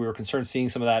also why we were concerned seeing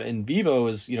some of that in vivo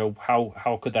is,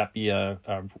 how could that be a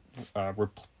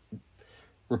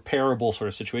repairable sort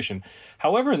of situation.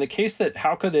 However, in the case that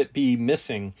how could it be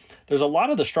missing, there's a lot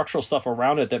of the structural stuff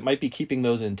around it that might be keeping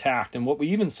those intact. And what we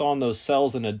even saw in those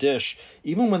cells in a dish,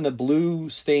 even when the blue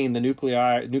stain, the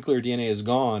nuclear DNA is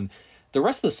gone, the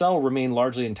rest of the cell remained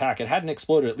largely intact. It hadn't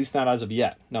exploded, at least not as of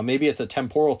yet. Now, maybe it's a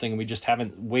temporal thing. We just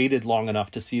haven't waited long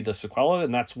enough to see the sequela.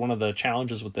 And that's one of the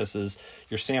challenges with this is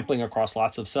you're sampling across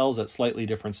lots of cells at slightly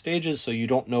different stages. So you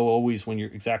don't know always when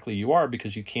you are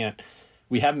because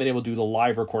we haven't been able to do the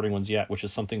live recording ones yet, which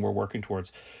is something we're working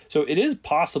towards. So it is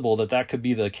possible that could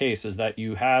be the case, is that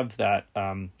you have that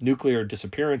nuclear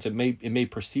disappearance. It may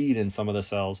proceed in some of the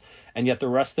cells, and yet the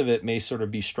rest of it may sort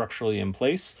of be structurally in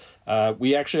place.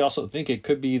 We actually also think it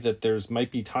could be that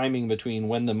might be timing between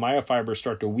when the myofibers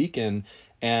start to weaken,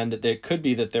 and it could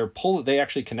be that they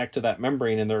actually connect to that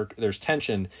membrane and there's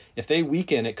tension. If they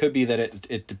weaken, it could be that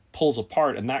it pulls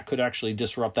apart, and that could actually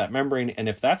disrupt that membrane. And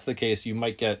if that's the case, you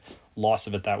might get loss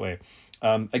of it that way.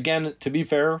 Again, to be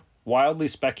fair, wildly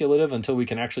speculative until we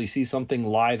can actually see something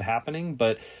live happening,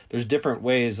 but there's different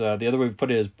ways. The other way we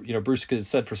put it is, Bruce has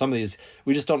said for some of these,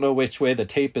 we just don't know which way the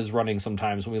tape is running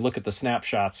sometimes when we look at the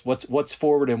snapshots, what's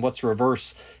forward and what's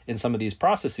reverse in some of these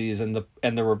processes. And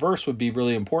the reverse would be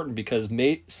really important because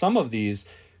some of these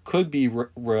could be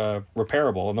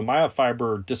repairable. And the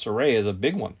myofiber disarray is a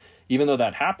big one. Even though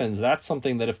that happens, that's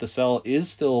something that if the cell is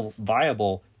still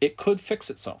viable, it could fix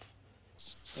itself.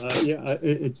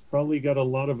 It's probably got a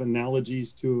lot of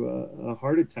analogies to a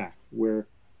heart attack where,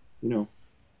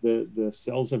 the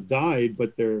cells have died,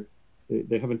 but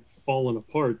they haven't fallen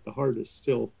apart. The heart is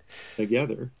still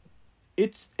together.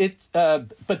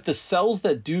 But the cells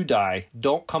that do die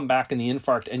don't come back in the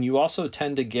infarct, and you also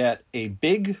tend to get a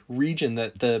big region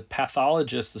that the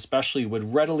pathologists especially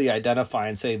would readily identify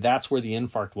and say that's where the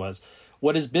infarct was.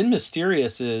 What has been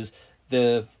mysterious is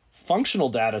the functional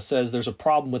data says there's a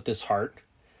problem with this heart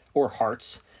or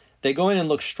hearts. They go in and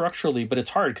look structurally, but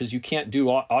it's hard because you can't do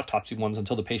autopsy ones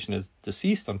until the patient is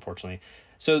deceased, unfortunately.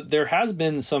 So there has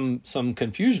been some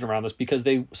confusion around this because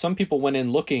some people went in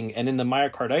looking, and in the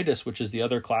myocarditis, which is the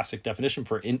other classic definition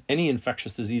for any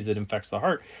infectious disease that infects the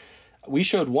heart, we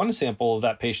showed one sample of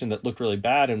that patient that looked really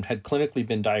bad and had clinically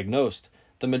been diagnosed.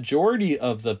 The majority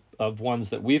of ones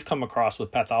that we've come across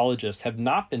with pathologists have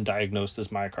not been diagnosed as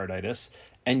myocarditis,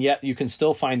 and yet you can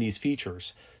still find these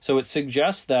features. So it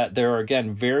suggests that there are,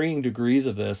 again, varying degrees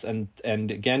of this. And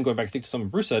again, going back to something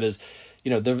Bruce said is,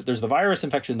 there's the virus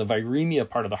infection, the viremia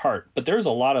part of the heart, but there's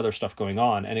a lot of other stuff going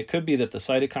on. And it could be that the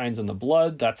cytokines in the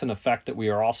blood, that's an effect that we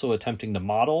are also attempting to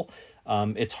model.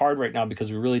 It's hard right now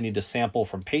because we really need to sample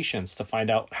from patients to find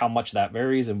out how much that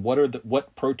varies and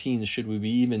what proteins should we be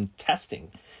even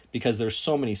testing, because there's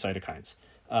so many cytokines.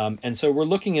 And so we're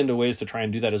looking into ways to try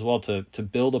and do that as well to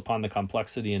build upon the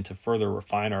complexity and to further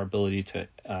refine our ability to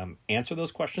answer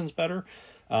those questions better.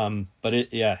 But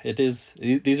it is.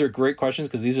 These are great questions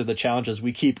because these are the challenges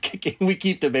we keep kicking, we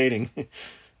keep debating.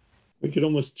 We could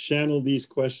almost channel these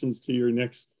questions to your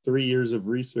next 3 years of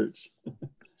research.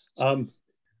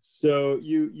 So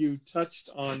you touched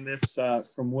on this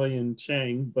from William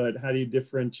Chang, but how do you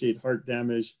differentiate heart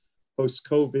damage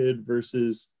post-COVID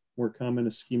versus more common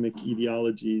ischemic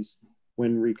etiologies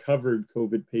when recovered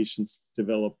COVID patients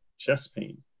develop chest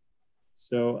pain?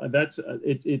 So that's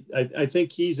it. I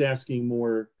think he's asking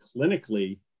more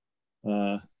clinically,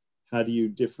 how do you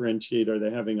differentiate? Are they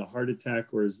having a heart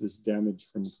attack or is this damage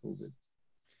from COVID?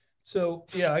 So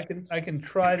yeah, I can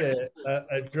try to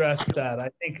address that.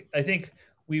 I think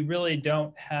we really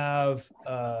don't have,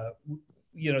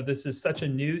 this is such a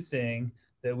new thing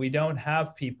that we don't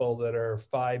have people that are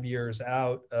 5 years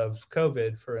out of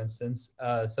COVID, for instance,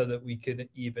 so that we could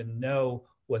even know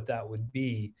what that would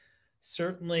be.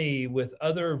 Certainly with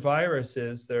other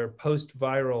viruses, there are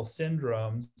post-viral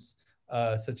syndromes,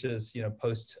 such as,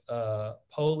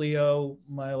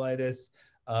 post-poliomyelitis.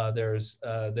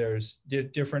 There's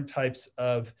different types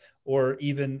of, or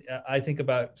even I think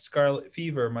about scarlet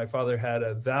fever. My father had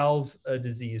a valve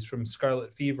disease from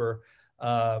scarlet fever,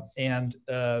 and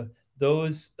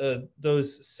those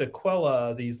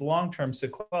sequelae, these long-term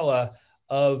sequelae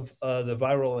of the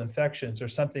viral infections, are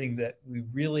something that we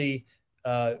really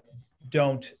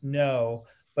don't know.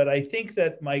 But I think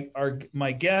that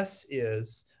my guess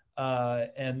is,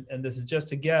 and this is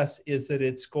just a guess, is that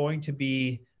it's going to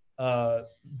be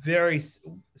very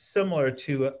similar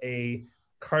to a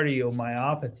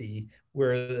cardiomyopathy,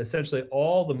 where essentially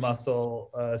all the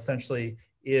muscle essentially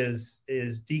is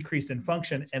decreased in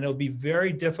function, and it'll be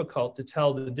very difficult to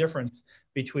tell the difference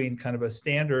between kind of a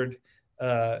standard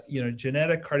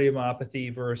genetic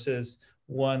cardiomyopathy versus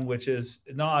one which is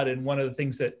not. And one of the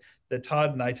things that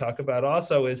Todd and I talk about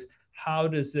also is, how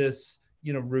does this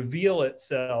reveal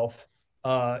itself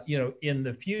in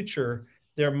the future?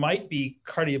 There might be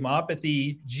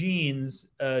cardiomyopathy genes,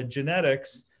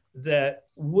 genetics, that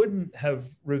wouldn't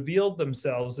have revealed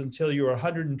themselves until you were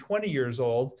 120 years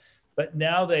old, but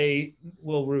now they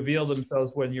will reveal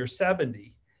themselves when you're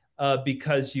 70,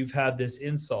 because you've had this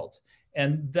insult.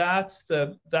 And that's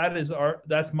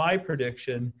my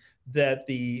prediction, that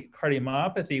the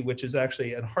cardiomyopathy, which is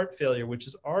actually, and heart failure, which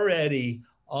is already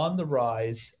on the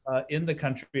rise in the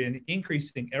country and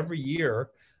increasing every year,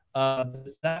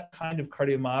 that kind of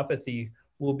cardiomyopathy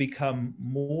will become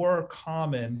more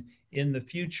common in the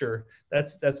future.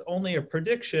 That's only a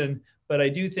prediction, but I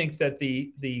do think that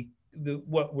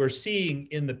what we're seeing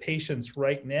in the patients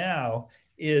right now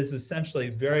is essentially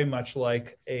very much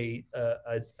like a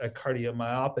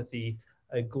cardiomyopathy,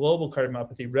 a global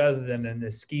cardiomyopathy, rather than an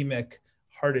ischemic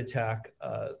heart attack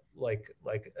like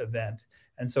event.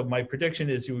 And so my prediction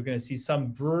is we're going to see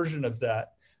some version of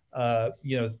that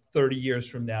 30 years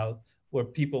from now, where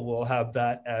people will have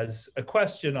that as a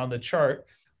question on the chart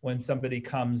when somebody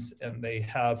comes and they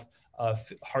have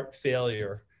heart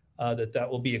failure, that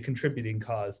will be a contributing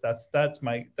cause. That's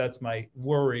my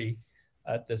worry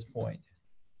at this point.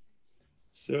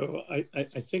 So I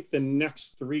think the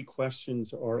next three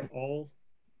questions are all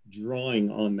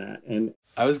drawing on that. And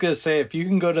I was going to say, if you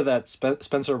can go to that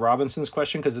Spencer Robinson's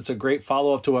question, because it's a great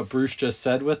follow-up to what Bruce just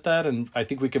said with that, and I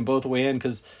think we can both weigh in,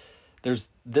 because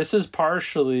this is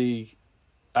partially...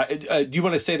 do you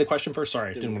want to say the question first?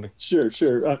 Sorry, I didn't want to...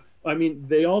 Sure. I mean,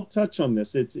 they all touch on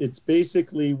this. It's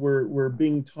basically we're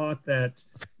being taught that,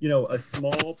 a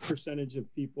small percentage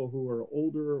of people who are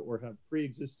older or have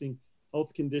pre-existing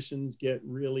health conditions get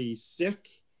really sick.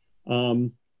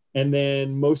 And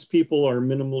then most people are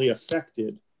minimally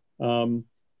affected.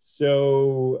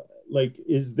 So like,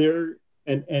 is there,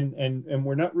 and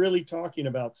we're not really talking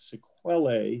about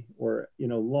sequelae or,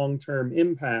 long-term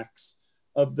impacts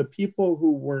of the people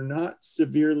who were not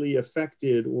severely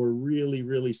affected or really,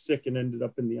 really sick and ended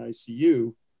up in the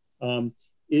ICU.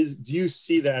 Do you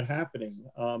see that happening?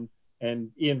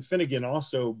 And Ian Finnegan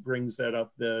also brings that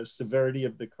up, the severity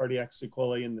of the cardiac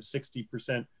sequelae in the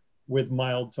 60% with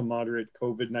mild to moderate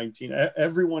COVID-19.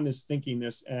 Everyone is thinking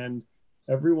this, and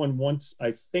everyone wants,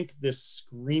 I think, this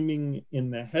screaming in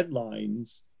the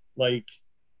headlines, like,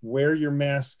 wear your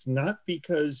masks, not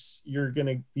because you're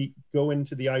going to go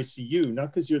into the ICU,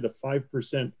 not because you're the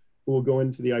 5% who will go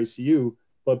into the ICU,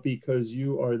 but because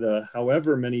you are the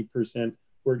however many percent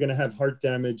who are going to have heart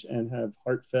damage and have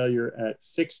heart failure at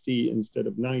 60 instead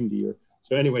of 90.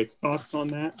 So anyway, thoughts on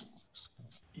that?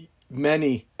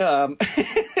 Many. So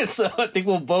I think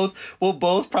we'll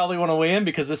both probably want to weigh in,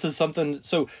 because this is something.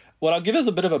 So what I'll give is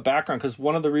a bit of a background, because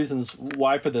one of the reasons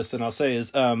why for this, and I'll say,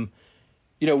 is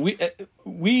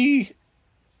we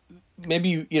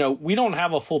maybe, we don't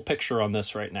have a full picture on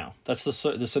this right now. That's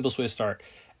the simplest way to start.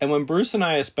 And when Bruce and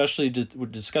I especially were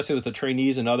discussing with the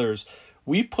trainees and others,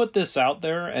 we put this out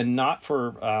there, and not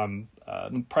for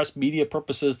press media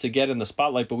purposes to get in the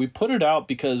spotlight, but we put it out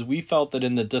because we felt that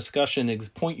in the discussion, the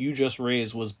point you just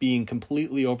raised was being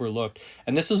completely overlooked.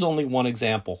 And this is only one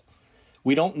example.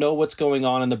 We don't know what's going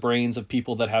on in the brains of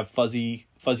people that have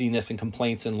fuzziness and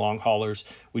complaints in long haulers.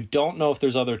 We don't know if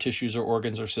there's other tissues or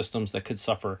organs or systems that could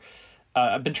suffer.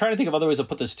 I've been trying to think of other ways to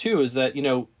put this too, is that,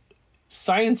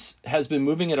 science has been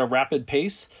moving at a rapid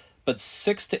pace, but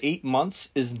 6 to 8 months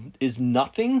is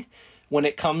nothing when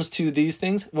it comes to these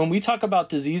things. When we talk about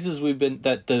diseases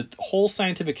that the whole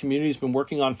scientific community has been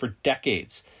working on for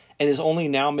decades and is only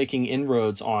now making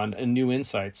inroads on and new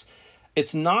insights.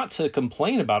 it's not to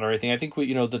complain about or anything. I think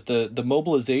that the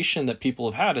mobilization that people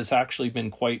have had has actually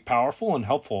been quite powerful and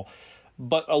helpful.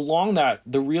 But along that,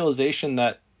 the realization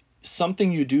that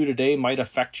something you do today might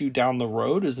affect you down the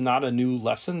road is not a new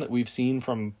lesson that we've seen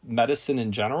from medicine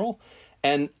in general.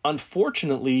 And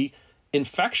unfortunately,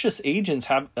 infectious agents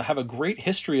have a great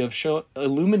history of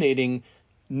illuminating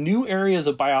new areas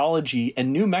of biology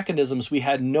and new mechanisms we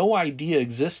had no idea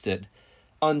existed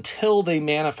until they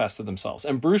manifested themselves.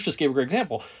 And Bruce just gave a great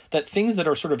example that things that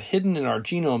are sort of hidden in our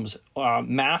genomes,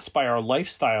 masked by our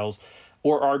lifestyles,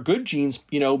 or our good genes,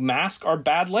 mask our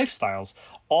bad lifestyles.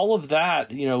 All of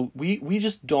that, we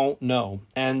just don't know.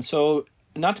 And so,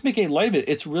 not to make any light of it,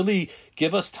 it's really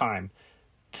give us time.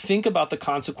 Think about the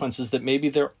consequences that maybe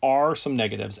there are some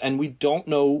negatives, and we don't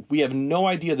know, we have no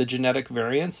idea the genetic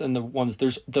variants and the ones,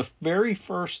 there's the very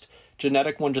first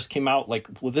genetic one just came out like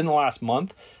within the last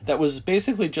month that was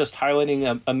basically just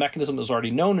highlighting a mechanism that was already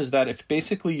known, is that if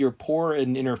basically you're poor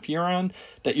in interferon,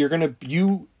 that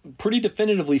you pretty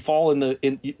definitively fall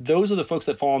in those are the folks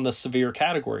that fall in the severe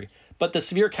category. But the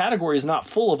severe category is not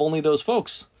full of only those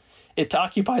folks. It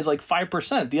occupies like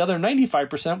 5%. The other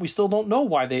 95%, we still don't know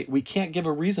why we can't give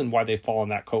a reason why they fall in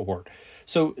that cohort.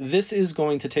 So this is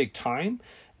going to take time.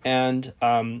 And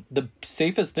the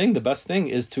safest thing, the best thing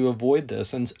is to avoid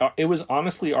this. And it was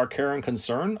honestly our care and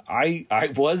concern. I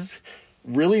was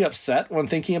really upset when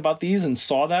thinking about these and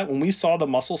saw that. When we saw the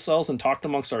muscle cells and talked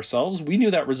amongst ourselves, we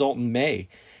knew that result in May.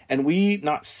 And we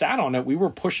not sat on it. We were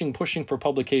pushing for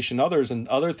publication others, and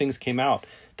other things came out.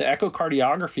 The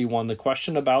echocardiography one, the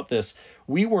question about this,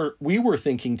 we were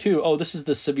thinking too, oh, this is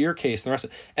the severe case and the rest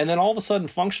of it. And then all of a sudden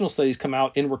functional studies come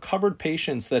out in recovered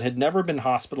patients that had never been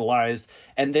hospitalized,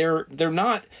 and they're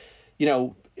not,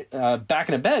 back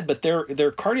in a bed, but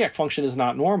their cardiac function is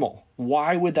not normal.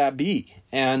 Why would that be?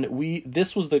 And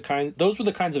those were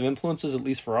the kinds of influences, at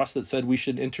least for us, that said we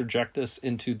should interject this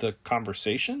into the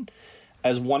conversation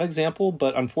as one example.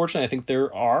 But unfortunately, I think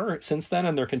there are since then,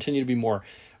 and there continue to be more.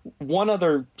 One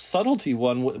other subtlety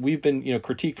one we've been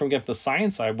critiqued from the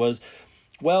science side was,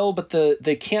 well, but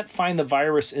they can't find the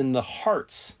virus in the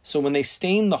hearts. So when they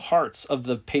stain the hearts of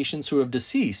the patients who have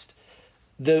deceased,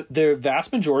 the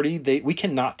vast majority we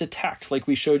cannot detect, like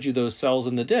we showed you those cells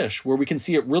in the dish where we can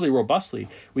see it really robustly.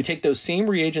 We take those same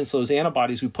reagents, those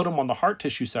antibodies, we put them on the heart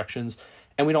tissue sections,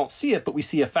 and we don't see it, but we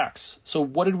see effects. So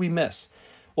what did we miss?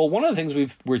 Well, one of the things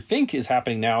we think is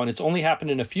happening now, and it's only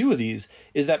happened in a few of these,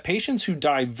 is that patients who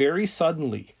die very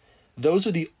suddenly, those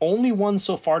are the only ones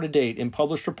so far to date in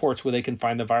published reports where they can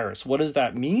find the virus. What does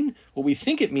that mean? What we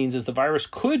think it means is the virus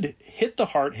could hit the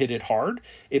heart, hit it hard.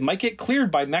 It might get cleared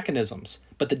by mechanisms,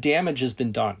 but the damage has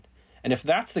been done. And if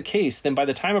that's the case, then by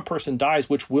the time a person dies,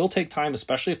 which will take time,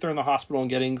 especially if they're in the hospital and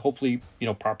getting hopefully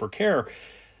proper care,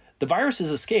 the virus has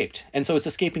escaped. And so it's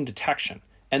escaping detection.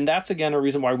 And that's, again, a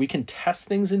reason why we can test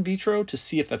things in vitro to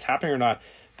see if that's happening or not.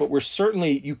 But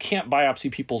you can't biopsy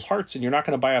people's hearts, and you're not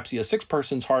going to biopsy a sick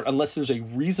person's heart unless there's a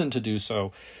reason to do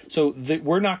so. So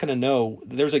we're not going to know.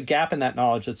 There's a gap in that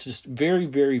knowledge that's just very,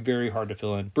 very, very hard to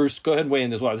fill in. Bruce, go ahead and weigh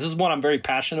in as well. This is one I'm very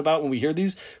passionate about when we hear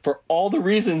these for all the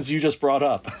reasons you just brought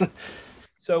up.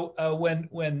 So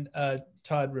when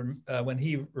Todd, when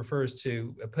he refers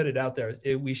to put it out there,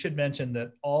 we should mention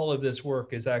that all of this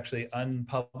work is actually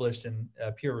unpublished in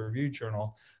a peer-reviewed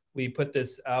journal. We put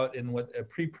this out in a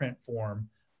preprint form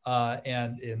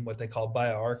and in what they call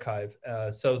bioarchive,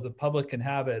 so the public can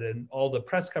have it. And all the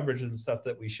press coverage and stuff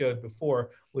that we showed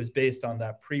before was based on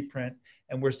that preprint.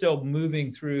 And we're still moving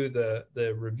through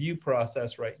the review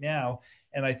process right now.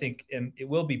 And I think it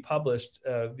will be published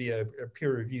via a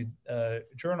peer-reviewed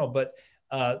journal, but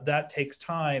that takes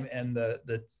time, and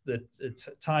the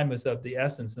time is of the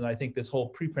essence. And I think this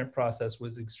whole preprint process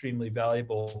was extremely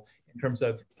valuable in terms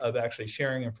of actually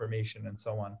sharing information and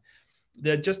so on.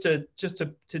 Just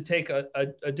to take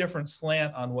a different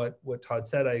slant on what Todd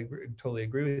said, I totally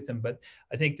agree with him. But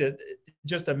I think that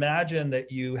just imagine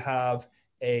that you have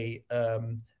a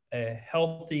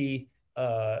healthy,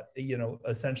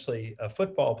 essentially a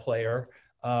football player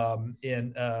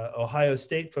in Ohio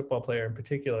State football player in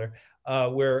particular,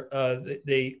 where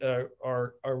they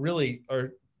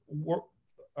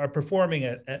are performing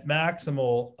at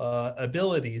maximal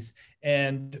abilities,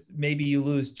 and maybe you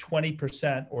lose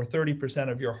 20% or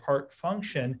 30% of your heart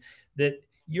function, that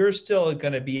you're still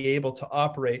going to be able to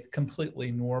operate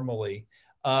completely normally.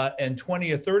 And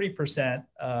 20 or 30%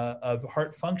 of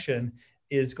heart function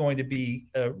is going to be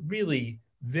really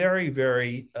very,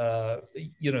 very,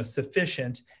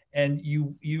 sufficient. And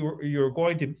you're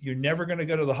never going to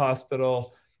go to the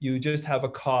hospital. You just have a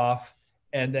cough,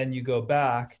 and then you go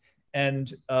back.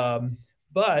 And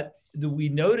But we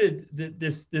noted that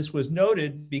this was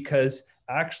noted because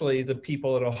actually the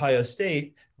people at Ohio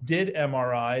State did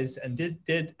MRIs and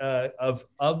did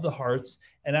of the hearts,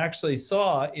 and actually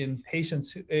saw in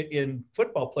patients in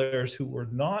football players who were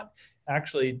not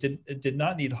actually did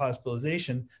not need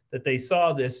hospitalization, that they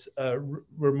saw this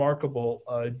remarkable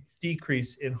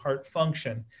decrease in heart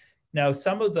function. Now,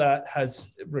 some of that has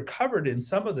recovered in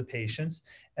some of the patients,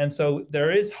 and so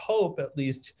there is hope, at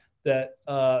least, that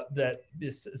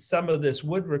some of this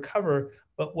would recover.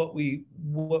 But what we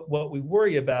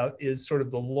worry about is sort of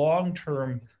the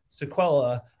long-term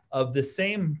sequela of the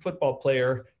same football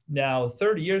player now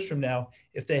 30 years from now,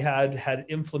 if they had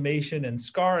inflammation and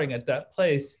scarring at that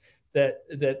place, that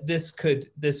this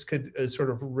could sort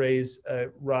of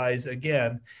rise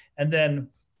again. And then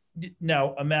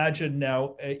now imagine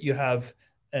you have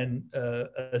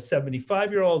a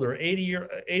 75-year-old or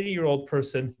 80-year-old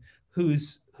person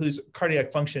whose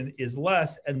cardiac function is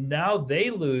less, and now they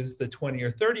lose the 20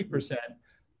 or 30%.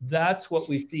 That's what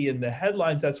we see in the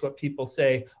headlines. That's what people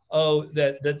say. Oh,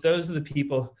 that those are the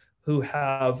people who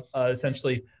have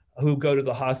essentially who go to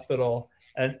the hospital,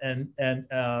 and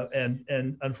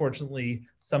unfortunately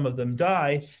some of them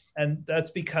die, and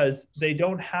that's because they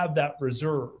don't have that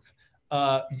reserve.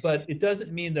 But it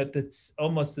doesn't mean that it's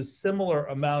almost a similar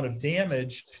amount of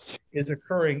damage is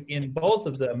occurring in both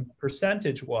of them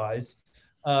percentage-wise,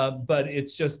 but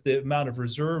it's just the amount of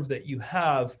reserve that you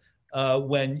have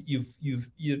when you've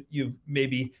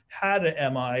maybe had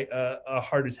an MI, a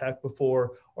heart attack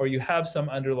before, or you have some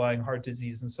underlying heart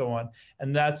disease and so on.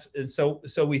 And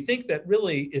so we think that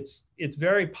really it's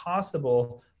very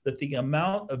possible that the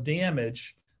amount of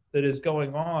damage that is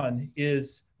going on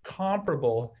is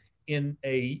comparable in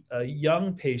a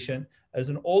young patient as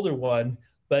an older one,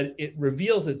 but it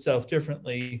reveals itself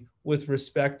differently with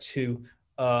respect to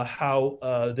how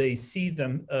they see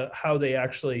them, how they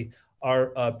actually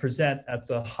are present at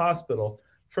the hospital.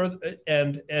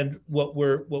 And what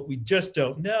we just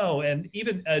don't know, and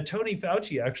even Tony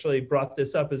Fauci actually brought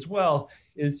this up as well,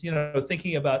 is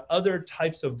thinking about other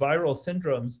types of viral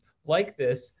syndromes like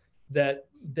this, that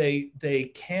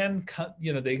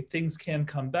things can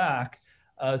come back.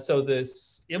 So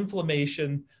this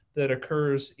inflammation that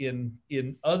occurs in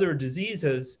other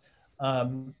diseases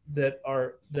that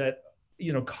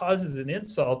causes an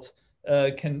insult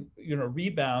can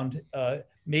rebound,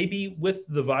 maybe with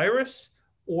the virus,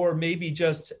 or maybe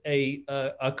just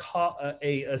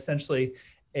essentially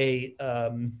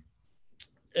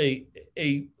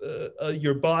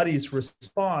your body's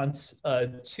response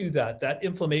to that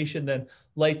inflammation then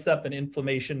lights up an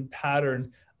inflammation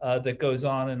pattern that goes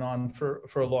on and on for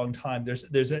a long time.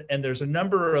 There's a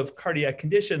number of cardiac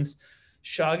conditions.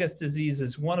 Chagas disease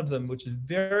is one of them, which is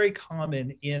very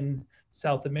common in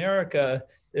South America.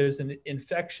 There's an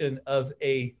infection of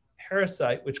a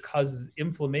parasite which causes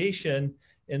inflammation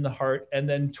in the heart, and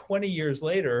then 20 years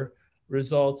later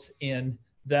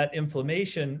that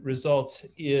inflammation results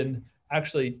in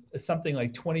actually something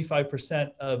like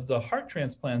 25% of the heart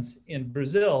transplants in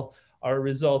Brazil are a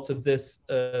result of this,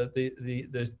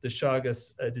 the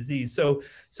Chagas disease. So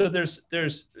there's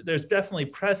definitely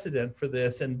precedent for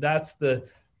this, and that's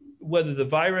whether the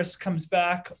virus comes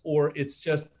back or it's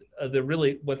just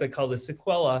really what they call the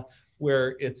sequela,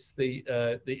 where it's the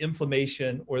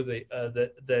inflammation or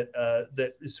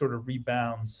that sort of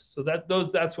rebounds. So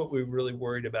that's what we're really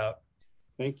worried about.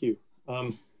 Thank you.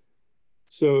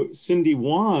 So Cindy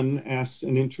Wan asks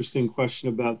an interesting question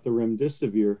about the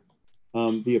remdesivir.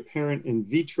 The apparent in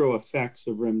vitro effects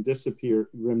of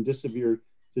remdesivir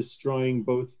destroying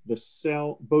both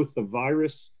the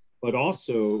virus, but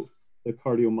also the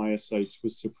cardiomyocytes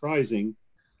was surprising,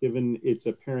 given its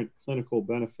apparent clinical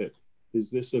benefit. Is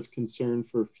this of concern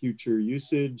for future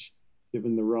usage,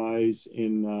 given the rise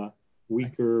in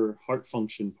weaker heart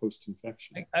function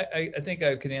post-infection? I think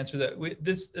I can answer that.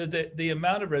 The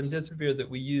amount of remdesivir that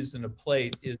we use in a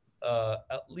plate is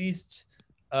at least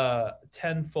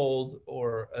 10-fold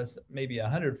or maybe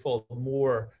 100-fold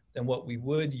more than what we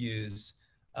would use.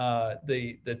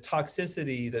 The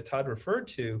toxicity that Todd referred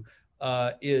to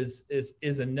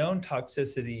is a known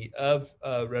toxicity of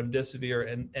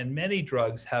remdesivir, and many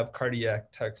drugs have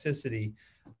cardiac toxicity.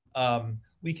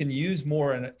 We can use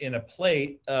more in a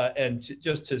plate, and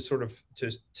just to sort of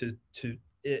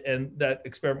and that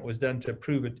experiment was done to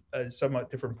prove a somewhat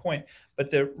different point.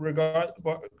 But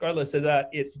regardless of that,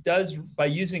 it does, by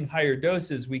using higher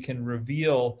doses, we can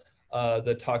reveal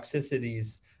the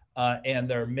toxicities. And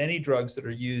there are many drugs that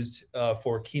are used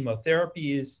for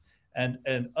chemotherapies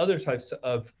and other types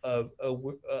of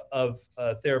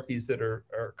therapies that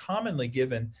are commonly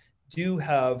given do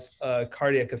have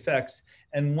cardiac effects.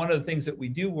 And one of the things that we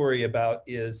do worry about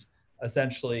is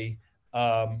essentially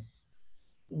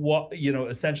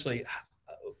essentially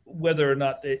whether or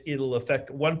not it'll affect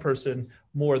one person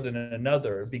more than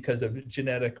another because of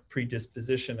genetic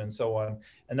predisposition and so on.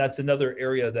 And that's another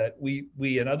area that we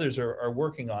and others are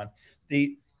working on.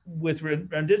 With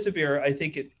remdesivir, I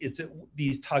think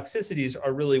these toxicities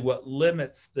are really what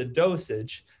limits the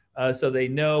dosage, so they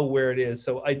know where it is.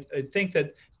 So I think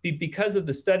that because of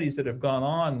the studies that have gone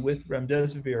on with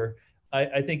remdesivir,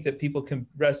 I think that people can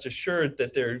rest assured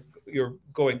that you're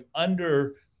going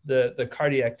under the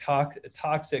cardiac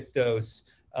toxic dose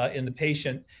in the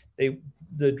patient.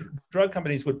 The drug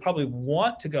companies would probably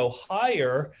want to go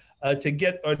higher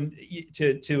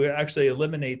to actually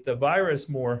eliminate the virus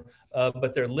more,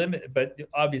 but they're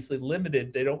obviously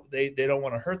limited. They don't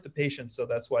want to hurt the patient, so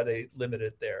that's why they limit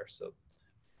it there. So.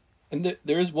 And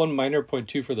there is one minor point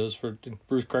too for those,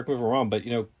 Bruce, correct me if I'm wrong, but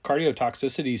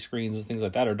cardiotoxicity screens and things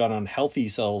like that are done on healthy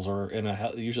cells or in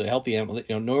usually healthy animal.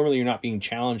 Normally you're not being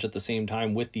challenged at the same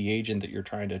time with the agent that you're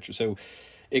trying to. So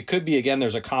it could be, again,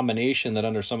 there's a combination that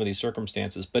under some of these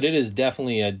circumstances, but it is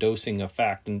definitely a dosing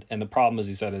effect. And the problem, as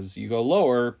he said, is you go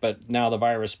lower, but now the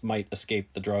virus might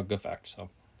escape the drug effect. So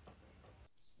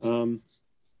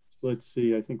let's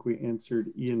see, I think we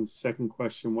answered Ian's second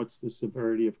question. What's the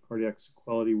severity of cardiac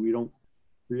sequelae? We don't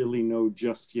really know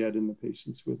just yet in the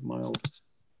patients with mild to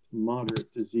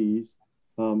moderate disease.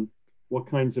 What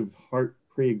kinds of heart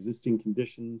pre-existing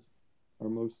conditions are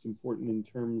most important in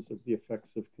terms of the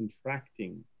effects of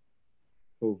contracting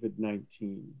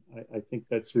COVID-19? I think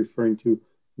that's referring to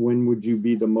when would you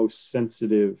be the most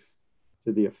sensitive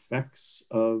to the effects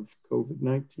of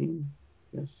COVID-19?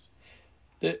 Yes.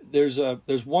 There's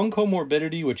one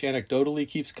comorbidity which anecdotally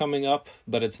keeps coming up,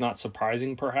 but it's not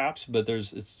surprising perhaps, but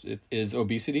it is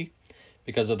obesity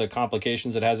because of the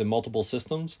complications it has in multiple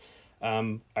systems.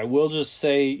 I will just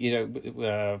say,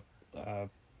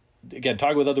 again,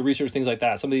 talking with other research, things like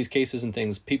that, some of these cases and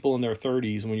things, people in their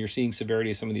 30s, when you're seeing severity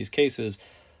of some of these cases,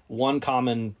 one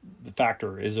common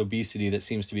factor is obesity that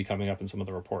seems to be coming up in some of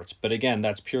the reports. But again,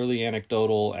 that's purely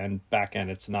anecdotal and back end.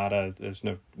 It's not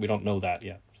we don't know that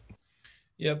yet.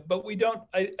 Yeah, but we don't,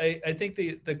 I think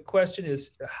the question is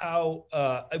how,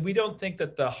 we don't think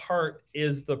that the heart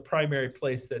is the primary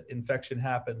place that infection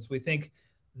happens. We think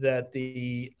that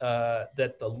the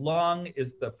lung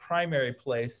is the primary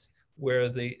place where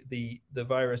the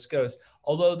virus goes.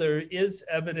 Although there is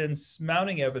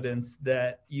mounting evidence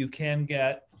that you can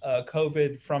get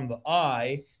COVID from the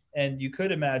eye, and you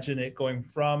could imagine it going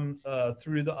from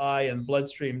through the eye and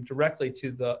bloodstream directly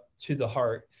to the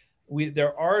heart.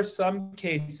 There are some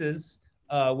cases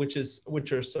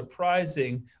which are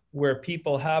surprising where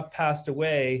people have passed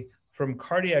away from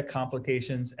cardiac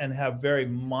complications and have very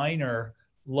minor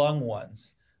lung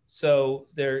ones. So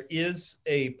there is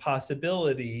a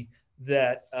possibility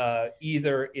that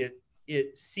either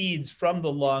it seeds from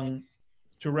the lung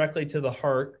directly to the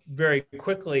heart very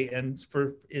quickly, and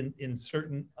in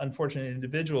certain unfortunate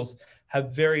individuals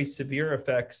have very severe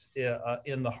effects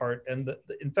in the heart. And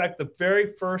in fact, the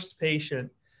very first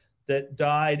patient that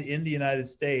died in the United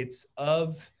States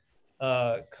of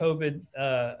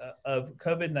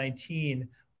COVID-19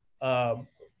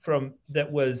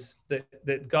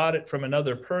 that got it from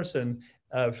another person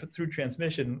through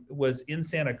transmission was in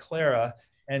Santa Clara,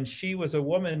 and she was a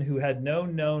woman who had no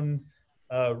known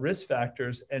risk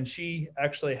factors, and she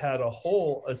actually had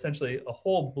essentially a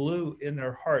hole blew in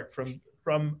her heart from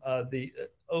the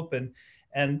open,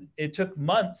 and it took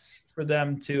months for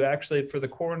them to for the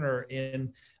coroner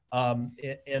in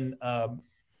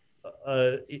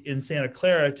Santa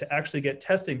Clara to actually get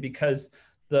testing, because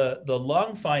the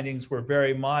lung findings were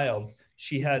very mild.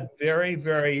 She had very,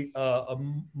 very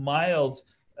mild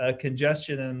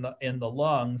congestion in the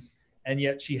lungs, and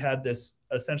yet she had this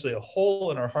essentially a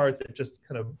hole in her heart that just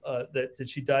kind of that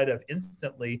she died of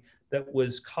instantly, that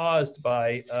was caused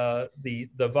by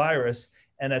the virus.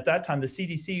 And at that time, the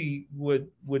CDC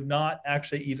would not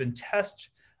actually even test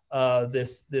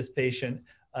this patient,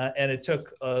 and it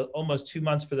took almost 2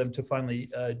 months for them to finally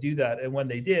do that. And when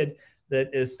they did,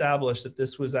 that established that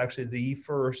this was actually the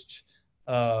first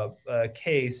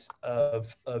case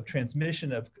of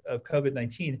transmission of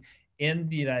COVID-19 in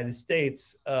the United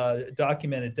States,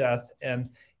 documented death. And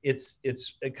it's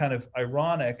kind of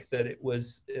ironic that it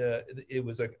was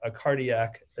a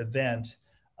cardiac event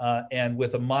and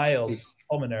with a mild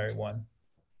pulmonary one.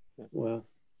 Well,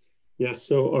 yeah,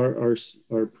 so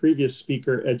our previous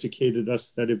speaker educated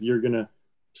us that if you're going to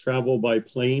travel by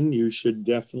plane, you should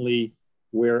definitely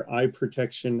wear eye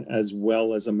protection as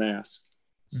well as a mask.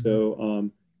 Mm-hmm.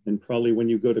 So And probably when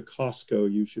you go to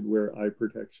Costco, you should wear eye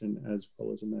protection as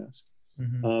well as a mask.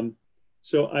 Mm-hmm.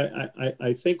 So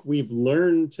I think we've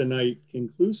learned tonight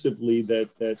conclusively that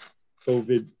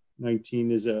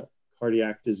COVID-19 is a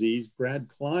cardiac disease. Brad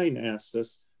Klein asked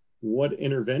us what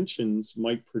interventions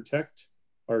might protect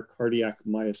our cardiac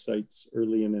myocytes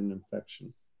early in an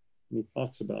infection. Any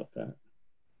thoughts about that?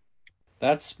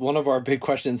 That's one of our big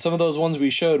questions. Some of those ones we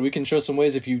showed, we can show some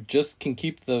ways if you just can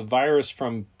keep the virus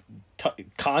from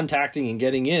contacting and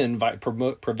getting in,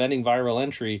 preventing viral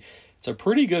entry. It's a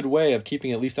pretty good way of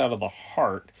keeping at least out of the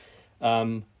heart,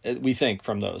 we think,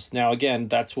 from those. Now, again,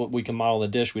 that's what we can model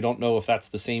in the dish. We don't know if that's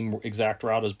the same exact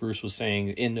route as Bruce was saying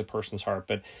in a person's heart,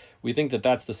 but we think that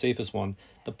that's the safest one.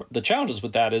 The challenges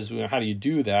with that is, how do you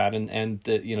do that? And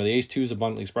the ACE2 is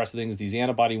abundantly expressive things. These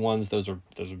antibody ones, those are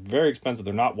very expensive.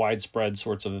 They're not widespread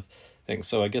sorts of things.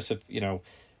 So I guess if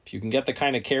you can get the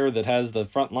kind of care that has the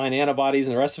frontline antibodies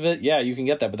and the rest of it, yeah, you can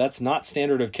get that. But that's not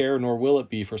standard of care, nor will it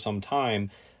be for some time.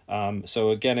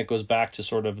 So again, it goes back to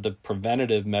sort of the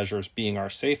preventative measures being our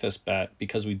safest bet,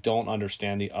 because we don't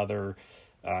understand the other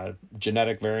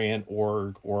genetic variant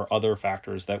or other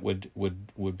factors that would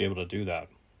be able to do that.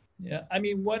 Yeah, I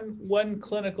mean, one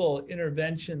clinical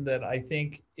intervention that I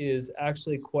think is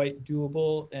actually quite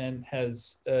doable and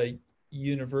has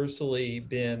universally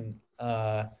been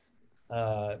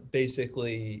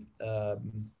basically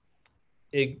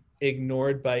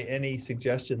ignored by any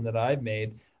suggestion that I've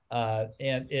made,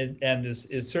 and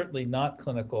is certainly not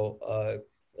clinical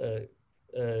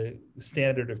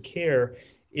standard of care,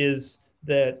 is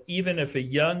that even if a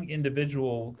young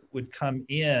individual would come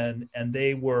in and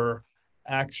they were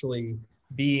actually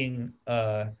being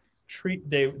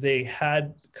they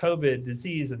had COVID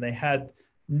disease and they had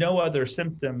no other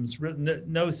symptoms,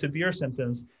 no severe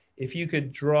symptoms, if you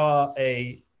could draw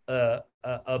a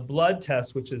blood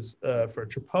test, which is for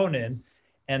troponin,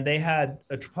 and they had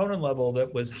a troponin level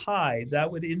that was high,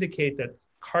 that would indicate that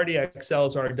cardiac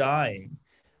cells are dying.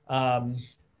 I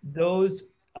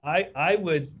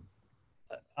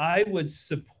would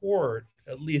support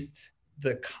at least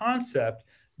the concept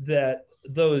that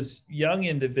those young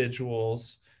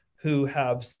individuals who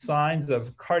have signs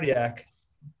of cardiac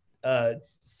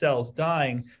cells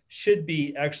dying should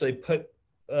be actually put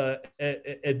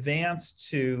advanced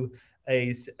to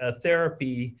a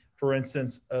therapy, for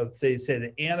instance, of say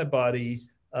the antibody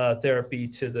therapy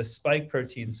to the spike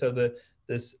protein. So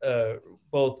I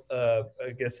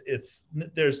guess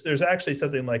there's actually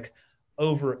something like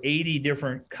over 80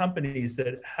 different companies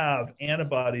that have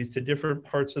antibodies to different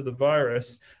parts of the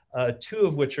virus, two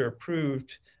of which are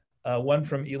approved, one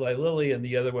from Eli Lilly and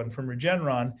the other one from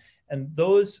Regeneron. And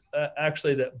those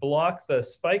actually that block the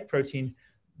spike protein,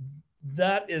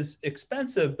 that is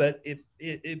expensive, but I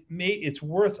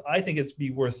think it's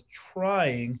be worth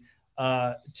trying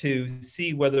to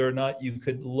see whether or not you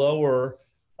could lower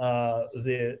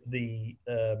the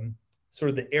sort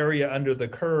of the area under the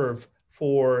curve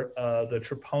for the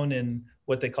troponin,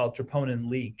 what they call troponin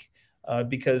leak,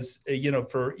 because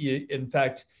in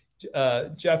fact,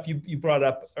 Jeff, you brought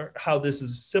up how this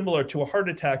is similar to a heart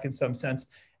attack in some sense,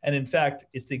 and in fact,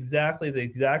 it's exactly the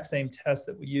exact same test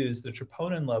that we use, the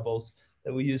troponin levels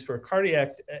that we use for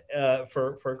cardiac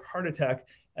for heart attack,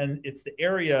 and it's the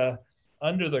area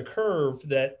under the curve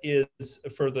that is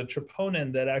for the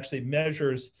troponin that actually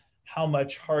measures how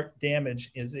much heart damage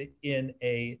is in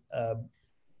a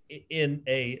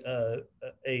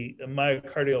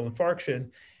myocardial infarction.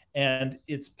 And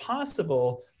it's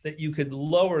possible that you could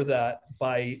lower that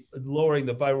by lowering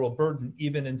the viral burden,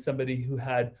 even in somebody who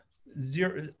had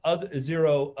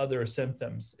zero other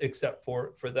symptoms except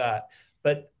for that.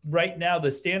 But right now,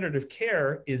 the standard of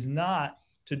care is not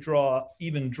to draw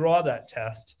that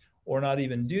test, or not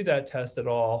even do that test at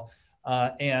all.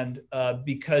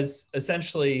 Because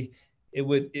essentially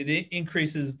it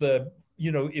increases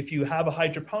if you have a high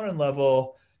troponin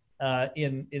level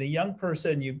in a young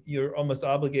person, you're almost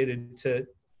obligated to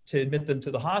admit them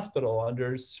to the hospital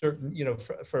under certain,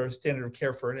 for standard of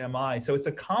care for an MI. So it's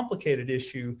a complicated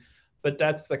issue, but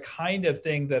that's the kind of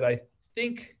thing that I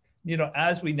think,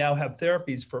 as we now have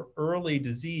therapies for early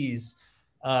disease,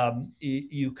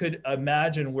 you could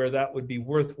imagine where that would be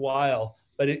worthwhile,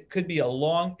 but it could be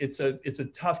it's a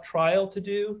tough trial to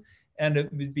do. And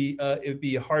it would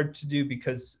be hard to do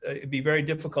because it'd be a very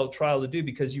difficult trial to do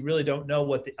because you really don't know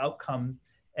what the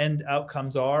end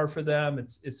outcomes are for them.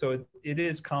 It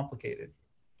is complicated.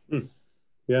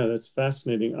 Yeah, that's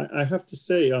fascinating. I have to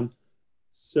say,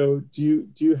 so do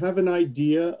you have an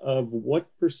idea of what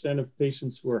 % of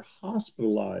patients who are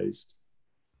hospitalized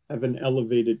have an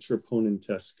elevated troponin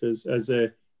test? Because as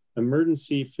an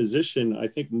emergency physician, I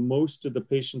think most of the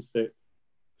patients that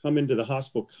come into the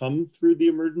hospital come through the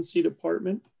emergency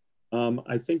department.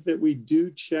 I think that we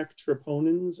do check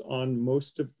troponins on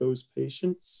most of those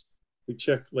patients. We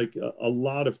check like a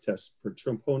lot of tests for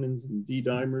troponins and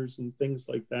D-dimers and things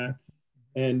like that.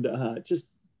 And just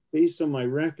based on my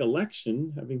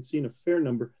recollection, having seen a fair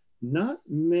number, not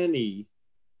many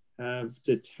have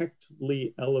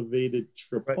detectably elevated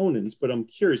troponins, but I'm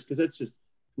curious because that's just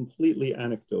completely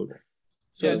anecdotal.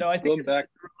 So yeah, no, I think it's a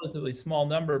relatively small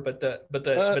number, but the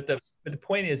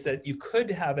point is that you could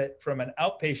have it from an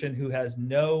outpatient who has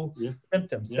no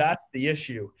symptoms. That's the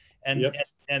issue, and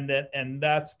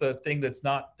that's the thing that's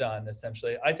not done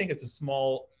essentially. I think it's a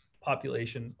small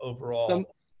population overall.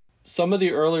 Some of the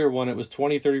earlier one, it was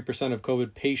 20-30% of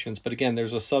COVID patients, but again,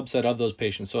 there's a subset of those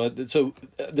patients. So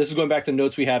this is going back to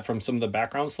notes we had from some of the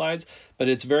background slides, but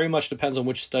it's very much depends on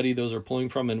which study those are pulling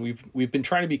from. And we've been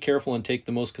trying to be careful and take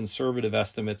the most conservative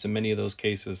estimates in many of those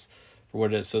cases for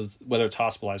what it is. So whether it's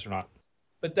hospitalized or not.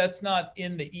 But that's not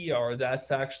in the ER.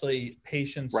 That's actually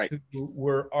patients who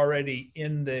were already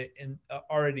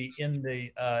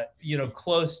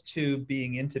close to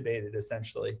being intubated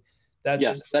essentially.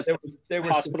 That's they were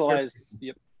hospitalized.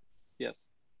 Yep. Yes,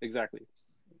 exactly.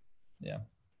 Yeah.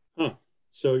 Huh.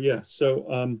 So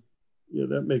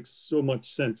that makes so much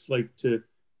sense. Like to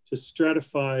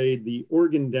stratify the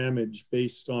organ damage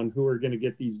based on who are going to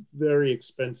get these very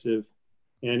expensive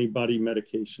antibody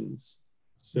medications.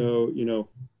 So,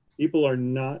 people are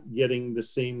not getting the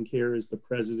same care as the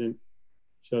president,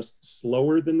 just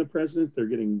slower than the president. They're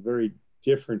getting very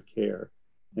different care.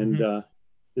 And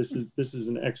this is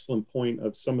an excellent point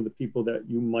of some of the people that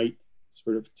you might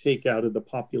sort of take out of the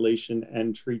population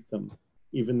and treat them,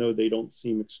 even though they don't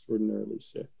seem extraordinarily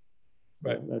sick.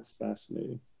 Right. That's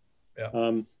fascinating.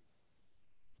 Yeah.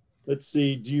 Let's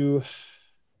see. Do you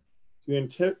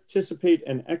anticipate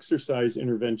an exercise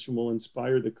intervention will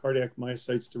inspire the cardiac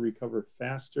myocytes to recover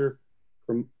faster,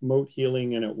 promote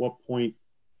healing, and at what point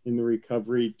in the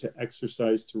recovery to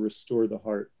exercise to restore the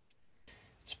heart?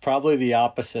 It's probably the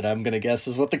opposite, I'm going to guess,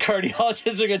 is what the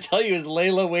cardiologists are going to tell you is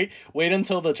lay low, wait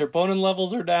until the troponin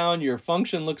levels are down, your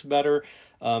function looks better.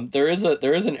 There is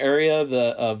an area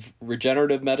of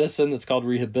regenerative medicine that's called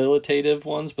rehabilitative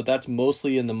ones, but that's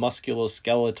mostly in the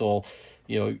musculoskeletal,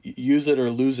 use it or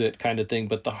lose it kind of thing.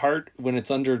 But the heart, when it's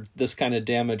under this kind of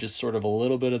damage, is sort of a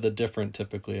little bit of the different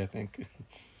typically, I think.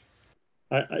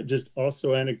 I just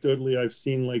also anecdotally, I've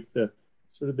seen like the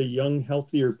sort of the young,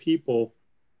 healthier people,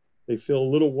 they feel a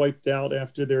little wiped out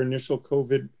after their initial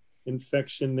COVID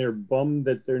infection. They're bummed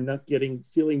that they're not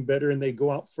feeling better, and they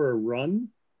go out for a run.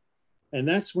 And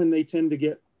that's when they tend to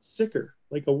get sicker.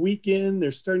 Like a week in,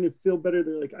 they're starting to feel better.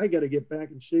 They're like, I got to get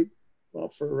back in shape. Go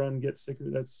out for a run, get sicker.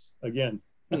 That's, again,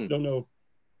 I don't know if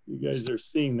you guys are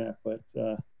seeing that, but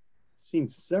I've seen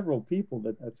several people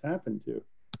that's happened to.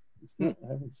 I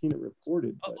haven't seen it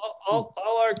reported. But, all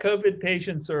our COVID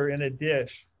patients are in a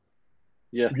dish.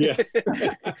 Yeah.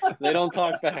 They don't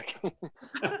talk back.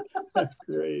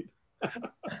 Great.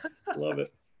 Love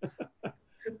it.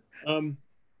 Tom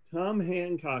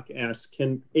Hancock asks,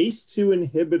 can ACE2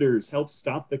 inhibitors help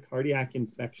stop the cardiac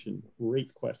infection?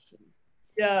 Great question.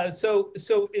 Yeah, so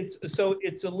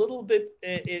it's a little bit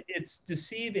it's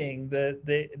deceiving. The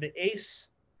ACE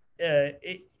the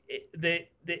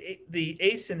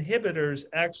ACE inhibitors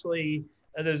actually.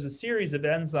 There's a series of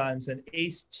enzymes, and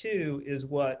ACE2 is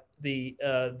what the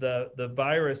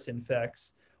virus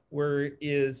infects.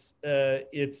 It's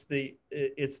the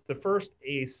first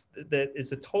ACE that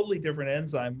is a totally different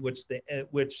enzyme, which the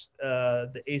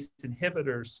ACE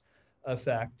inhibitors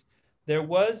affect. There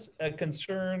was a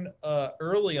concern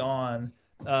early on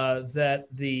that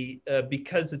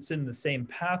because it's in the same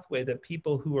pathway, that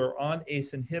people who are on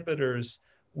ACE inhibitors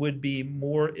would be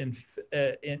more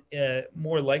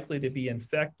likely to be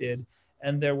infected.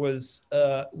 And there was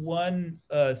one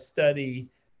study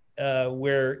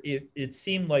where it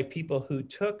seemed like people who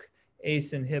took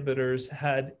ACE inhibitors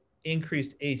had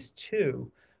increased ACE2,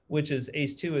 which is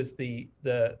ACE2 is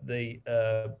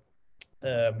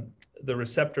the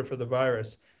receptor for the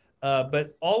virus.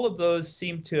 But all of those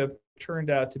seem to have turned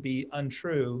out to be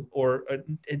untrue, or it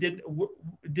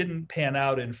didn't pan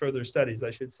out in further studies,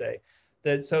 I should say.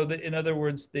 In other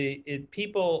words, the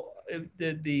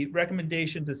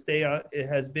recommendation to stay on it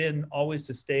has been always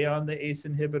to stay on the ACE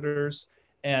inhibitors,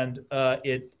 and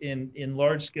in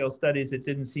large scale studies it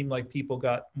didn't seem like people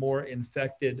got more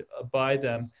infected by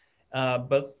them,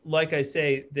 but like I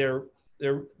say,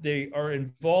 they are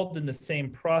involved in the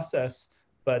same process,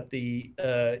 but the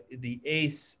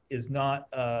ACE is not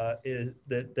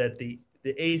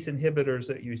the ACE inhibitors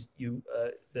that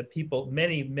that people,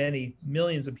 many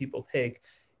millions of people take,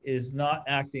 is not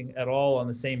acting at all on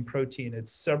the same protein.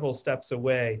 It's several steps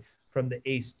away from the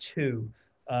ACE2,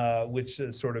 which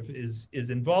sort of is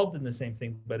involved in the same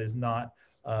thing, but is not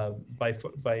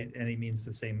by any means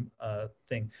the same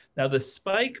thing. Now, the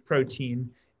spike protein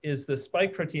is the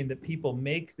spike protein that people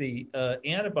make the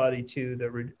antibody to, the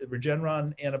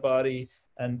Regeneron antibody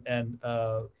and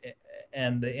the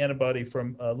antibody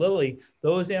from Lilly.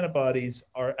 Those antibodies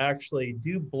are actually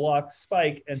do block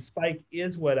spike, and spike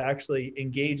is what actually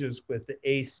engages with the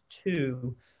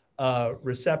ACE2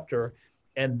 receptor,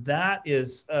 and that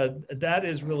is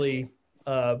really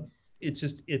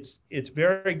it's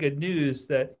very good news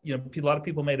that, you know, a lot of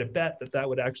people made a bet that that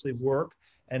would actually work,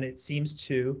 and it seems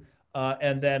to.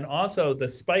 And then also the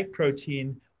spike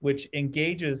protein, which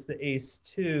engages the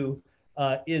ACE2,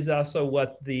 is also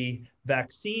what the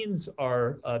vaccines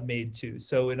are made to.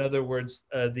 So in other words,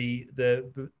 the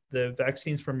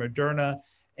vaccines from Moderna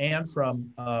and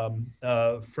from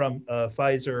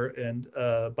Pfizer and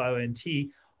BioNTech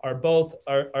are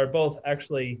both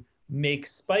actually make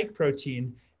spike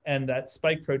protein, and that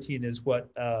spike protein is what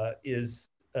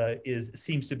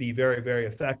seems to be very, very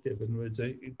effective, and it's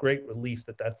a great relief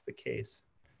that that's the case.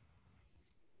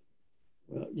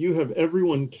 Well, you have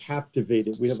everyone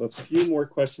captivated. We have a few more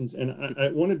questions, and I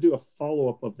want to do a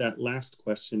follow-up of that last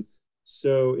question.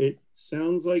 So it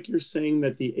sounds like you're saying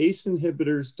that the ACE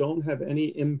inhibitors don't have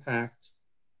any impact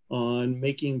on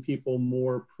making people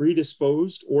more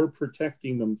predisposed or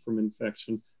protecting them from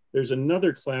infection. There's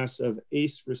another class of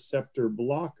ACE receptor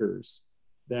blockers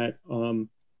that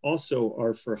also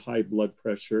are for high blood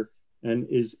pressure. And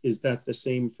is that the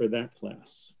same for that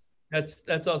class?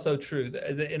 That's also true.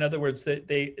 In other words,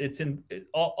 it's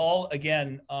all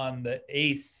again on the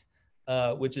ACE,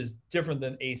 which is different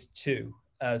than ACE2.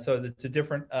 So it's a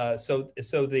different. So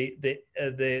the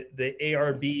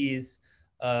ARBs,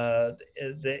 the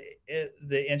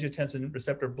angiotensin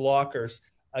receptor blockers.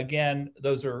 Again,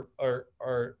 those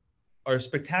are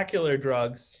spectacular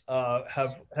drugs.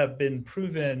 Have been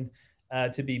proven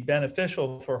to be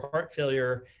beneficial for heart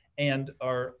failure, and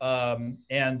are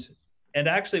and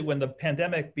actually, when the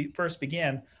pandemic first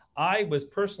began, I was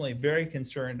personally very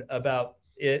concerned about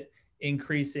it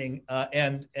increasing,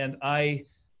 and I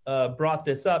brought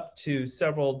this up to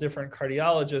several different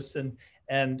cardiologists,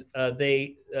 and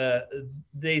they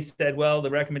said, well, the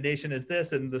recommendation is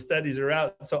this, and the studies are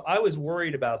out. So I was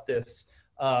worried about this,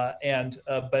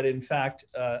 but in fact,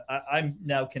 I'm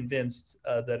now convinced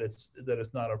that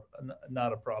it's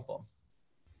not a problem.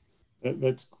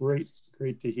 That's great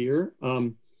to hear.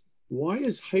 Why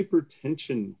is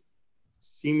hypertension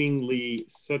seemingly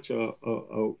such a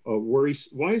worry?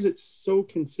 Why is it so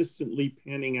consistently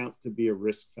panning out to be a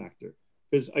risk factor?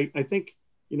 Because I think,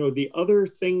 you know, the other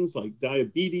things like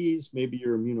diabetes, maybe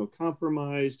you're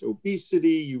immunocompromised,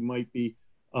 obesity, you might be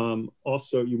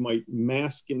also, you might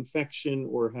mask infection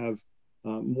or have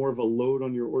more of a load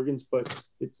on your organs, but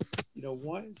it's, you know,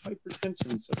 why is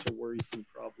hypertension such a worrisome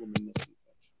problem in this infection?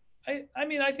 I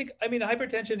mean,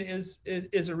 hypertension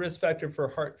is a risk factor for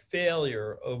heart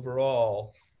failure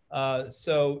overall.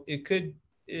 So it could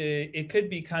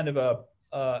be kind of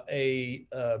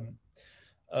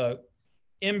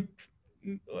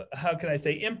how can I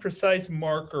say, imprecise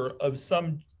marker of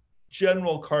some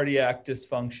general cardiac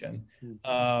dysfunction,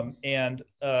 and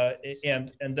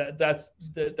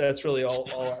that's really all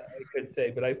I could say.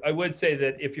 But I would say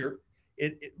that if you're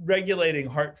regulating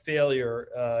heart failure,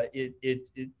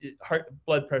 heart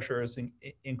blood pressure is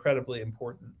incredibly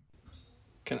important.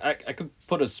 I could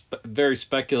put a very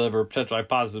speculative or potential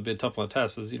hypothesis, a bit tough on the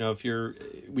test, is, you know, if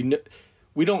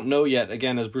we don't know yet,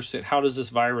 again, as Bruce said, how does this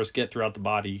virus get throughout the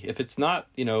body? If it's not,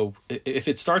 you know, if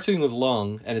it starts in the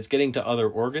lung and it's getting to other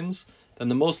organs, then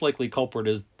the most likely culprit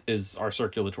is our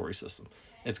circulatory system.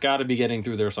 It's got to be getting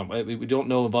through there some way. We don't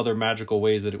know of other magical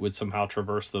ways that it would somehow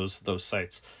traverse those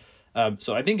sites.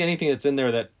 So I think anything that's in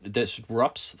there that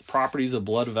disrupts the properties of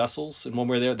blood vessels in one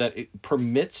way or the other, that it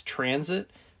permits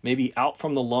transit maybe out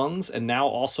from the lungs and now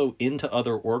also into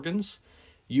other organs,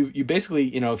 you basically,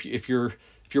 you know, if your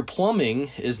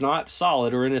plumbing is not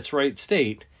solid or in its right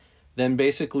state, then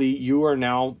basically you are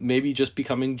now maybe just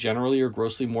becoming generally or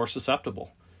grossly more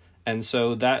susceptible. And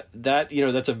so that you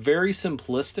know, that's a very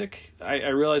simplistic, I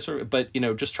realize, but, you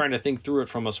know, just trying to think through it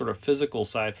from a sort of physical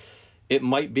side, it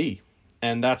might be.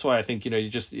 And that's why I think, you know,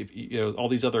 you know, all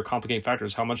these other complicating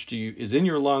factors, how much is in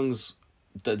your lungs,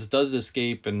 does it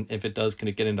escape, and if it does, can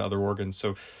it get into other organs?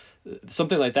 So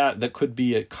something like that could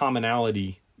be a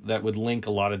commonality that would link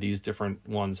a lot of these different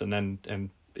ones, and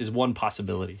is one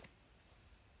possibility.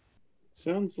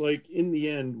 Sounds like in the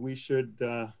end we should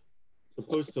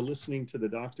opposed to listening to the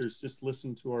doctors, just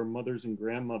listen to our mothers and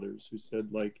grandmothers who said,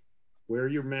 like, wear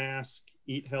your mask,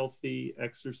 eat healthy,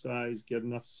 exercise, get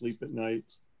enough sleep at night,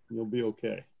 and you'll be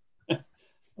okay.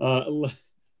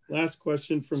 Last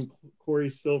question from Corey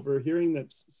Silver. Hearing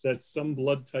that some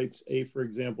blood types A, for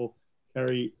example,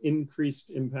 carry increased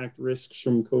impact risks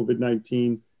from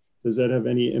COVID-19, does that have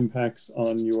any impacts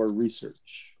on your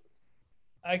research?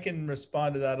 I can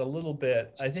respond to that a little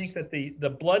bit. I think that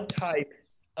the blood type,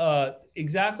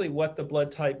 exactly what the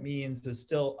blood type means is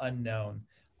still unknown.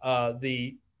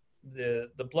 The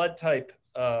blood type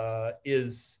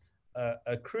is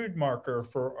a crude marker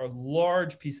for a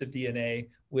large piece of DNA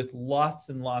with lots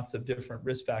and lots of different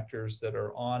risk factors that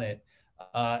are on it,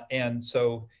 and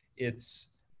so it's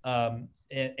but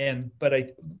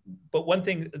one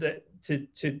thing that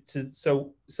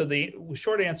so the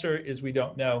short answer is we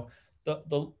don't know.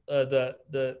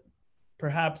 The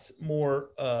perhaps more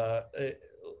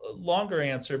longer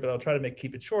answer, but I'll try to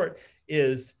keep it short,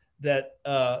 is that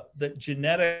that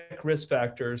genetic risk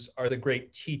factors are the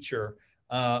great teacher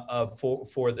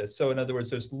for this. So in other words,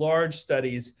 there's large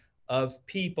studies of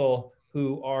people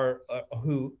who are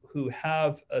who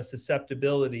have a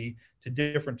susceptibility to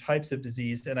different types of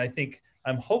disease, and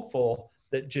I'm hopeful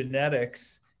that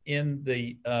genetics in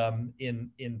the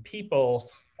in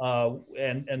people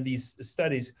and these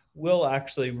studies will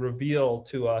actually reveal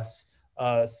to us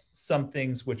some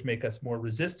things which make us more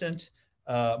resistant,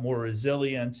 more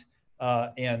resilient,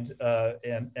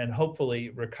 and hopefully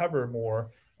recover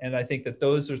more. And I think that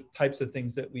those are types of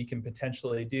things that we can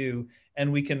potentially do,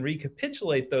 and we can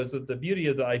recapitulate those. The beauty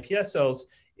of the iPS cells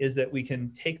is that we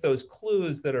can take those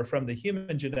clues that are from the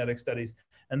human genetic studies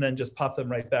and then just pop them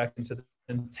right back into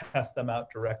and test them out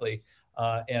directly.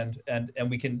 And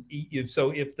we can,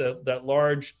 so if that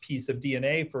large piece of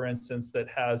DNA, for instance, that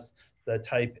has the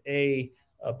type A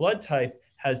blood type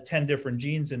has 10 different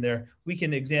genes in there, we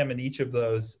can examine each of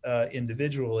those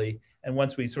individually. And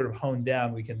once we sort of hone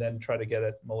down, we can then try to get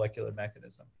at molecular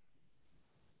mechanism.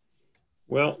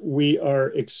 Well, we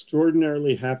are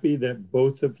extraordinarily happy that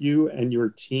both of you and your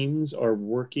teams are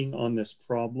working on this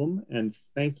problem. And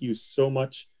thank you so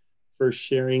much for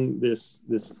sharing this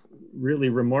really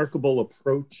remarkable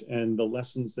approach and the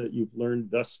lessons that you've learned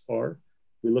thus far.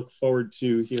 We look forward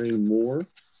to hearing more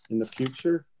in the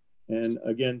future. And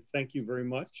again, thank you very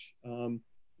much.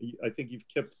 I think you've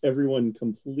kept everyone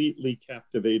completely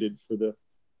captivated for the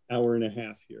hour and a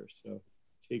half here. So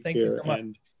take care. Thank you so much.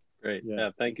 And great. Yeah,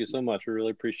 thank you so much. We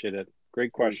really appreciate it.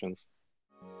 Great questions.